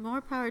all.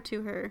 More power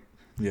to her.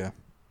 Yeah.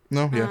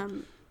 No, yeah.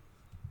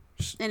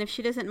 And if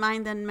she doesn't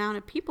mind the amount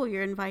of people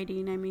you're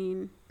inviting, I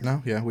mean...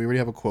 No, yeah. We already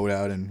have a quote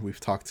out, and we've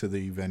talked to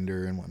the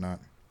vendor and whatnot.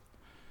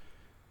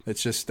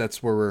 It's just,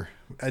 that's where we're...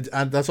 that's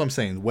what I'm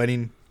saying.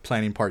 Wedding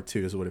planning part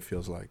 2 is what it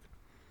feels like.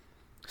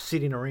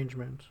 Seating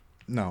arrangements.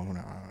 No.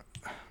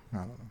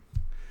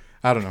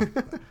 I don't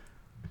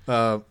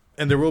know.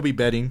 And there will be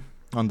betting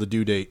on the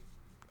due date.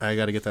 I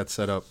got to get that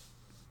set up.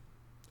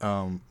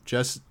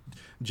 Jess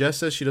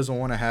says she doesn't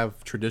want to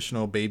have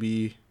traditional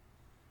baby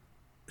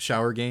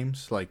shower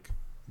games like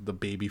the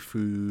baby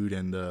food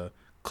and the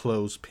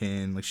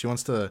clothespin. Like, she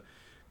wants to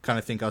kind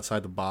of think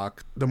outside the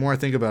box. The more I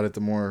think about it,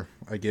 the more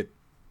I get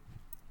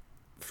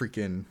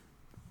freaking,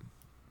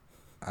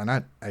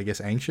 I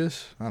guess,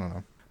 anxious. I don't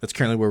know. That's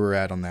currently where we're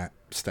at on that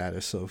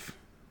status of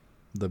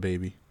the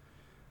baby.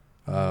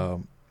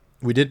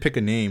 We did pick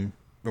a name,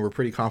 and we're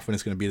pretty confident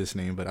it's going to be this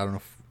name, but I don't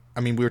know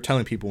if, we were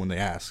telling people when they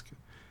ask.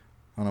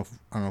 I don't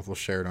know if we'll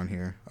share it on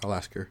here. I'll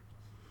ask her.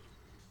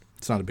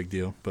 It's not a big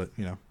deal, but,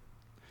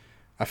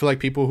 I feel like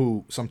people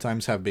who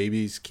sometimes have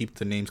babies keep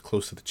the names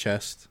close to the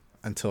chest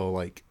until,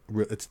 like,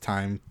 it's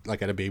time,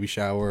 like at a baby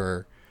shower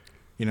or,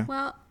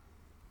 Well,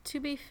 to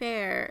be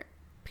fair,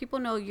 people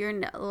know your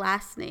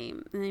last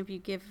name, and if you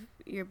give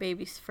your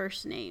baby's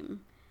first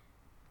name,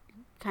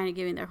 kind of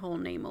giving their whole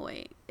name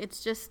away.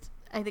 It's just,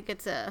 I think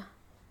it's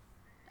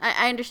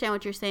I understand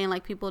what you're saying,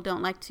 like people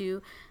don't like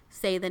to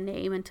say the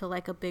name until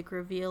like a big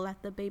reveal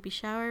at the baby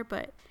shower,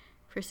 but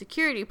for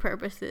security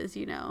purposes,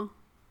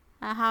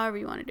 however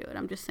you want to do it,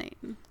 I'm just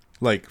saying.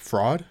 Like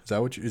fraud? Is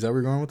that where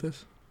you're going with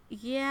this?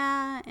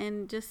 Yeah,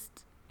 and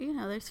just,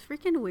 there's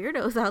freaking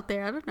weirdos out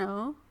there. I don't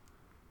know.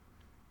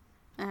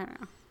 I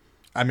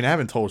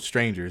haven't told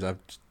strangers. I've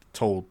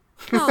told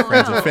No,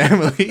 friends and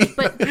family.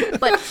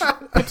 But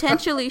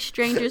potentially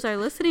strangers are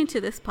listening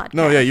to this podcast.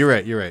 No, yeah, you're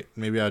right.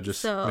 Maybe I'll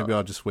just So-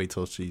 wait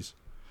till she's.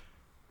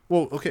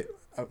 Well, okay,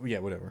 yeah,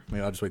 whatever.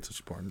 Maybe I'll just wait till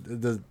she's born.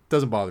 It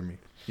doesn't bother me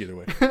either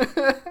way.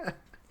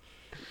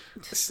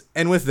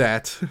 And with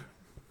that,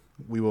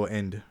 we will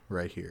end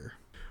right here.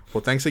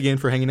 Well, thanks again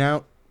for hanging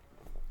out.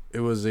 It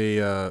was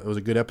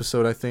a good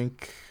episode, I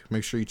think.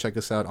 Make sure you check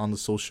us out on the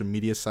social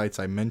media sites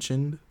I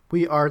mentioned.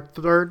 We are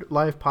Third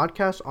Life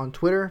Podcast on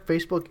Twitter,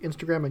 Facebook,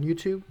 Instagram, and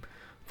YouTube.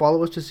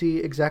 Follow us to see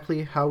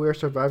exactly how we are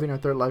surviving our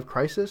third life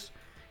crisis.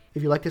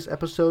 If you like this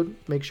episode,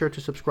 make sure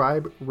to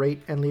subscribe,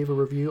 rate, and leave a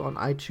review on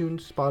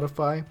iTunes,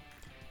 Spotify,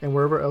 and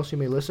wherever else you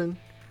may listen.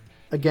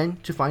 Again,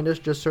 to find us,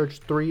 just search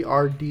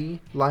 3RD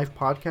Life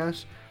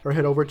Podcast or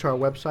head over to our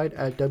website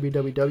at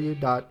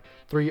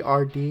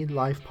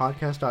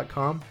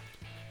www.3rdlifepodcast.com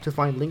to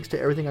find links to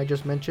everything I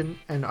just mentioned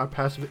and our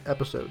past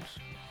episodes.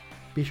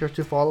 Be sure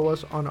to follow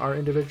us on our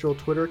individual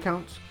Twitter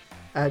accounts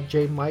at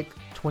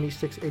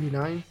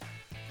jmike2689,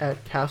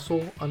 at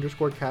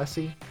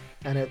castle_cassie,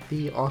 and at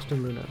the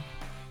Austin Luna.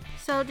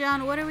 So,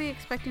 John, what are we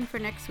expecting for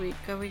next week?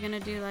 Are we going to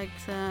do like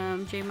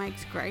some J.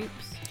 Mike's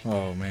gripes?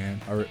 Oh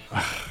man,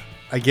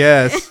 I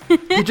guess.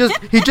 He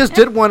just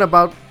did one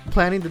about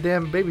planning the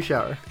damn baby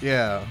shower.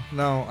 Yeah.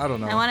 No, I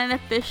don't know. I want an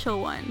official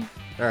one.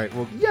 All right.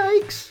 Well,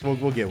 Yikes!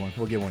 we'll get one.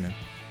 We'll get one in.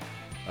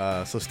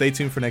 So stay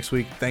tuned for next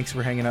week. Thanks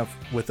for hanging out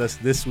with us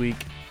this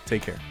week.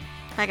 Take care.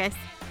 Bye, guys.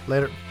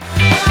 Later.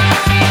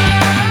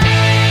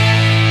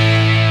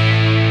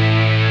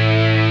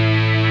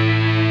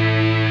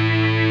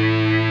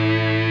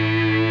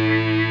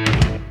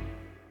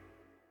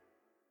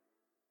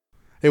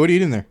 Hey, what are you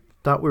eating there?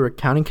 Thought we were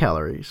counting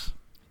calories.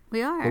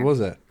 We are. What was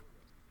that?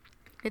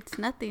 It's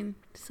nothing.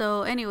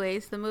 So,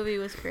 anyways, the movie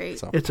was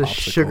great. It's a popsicle.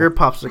 sugar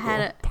popsicle. I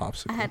had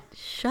popsicle.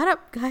 shut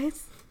up,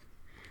 guys.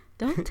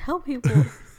 Don't tell people.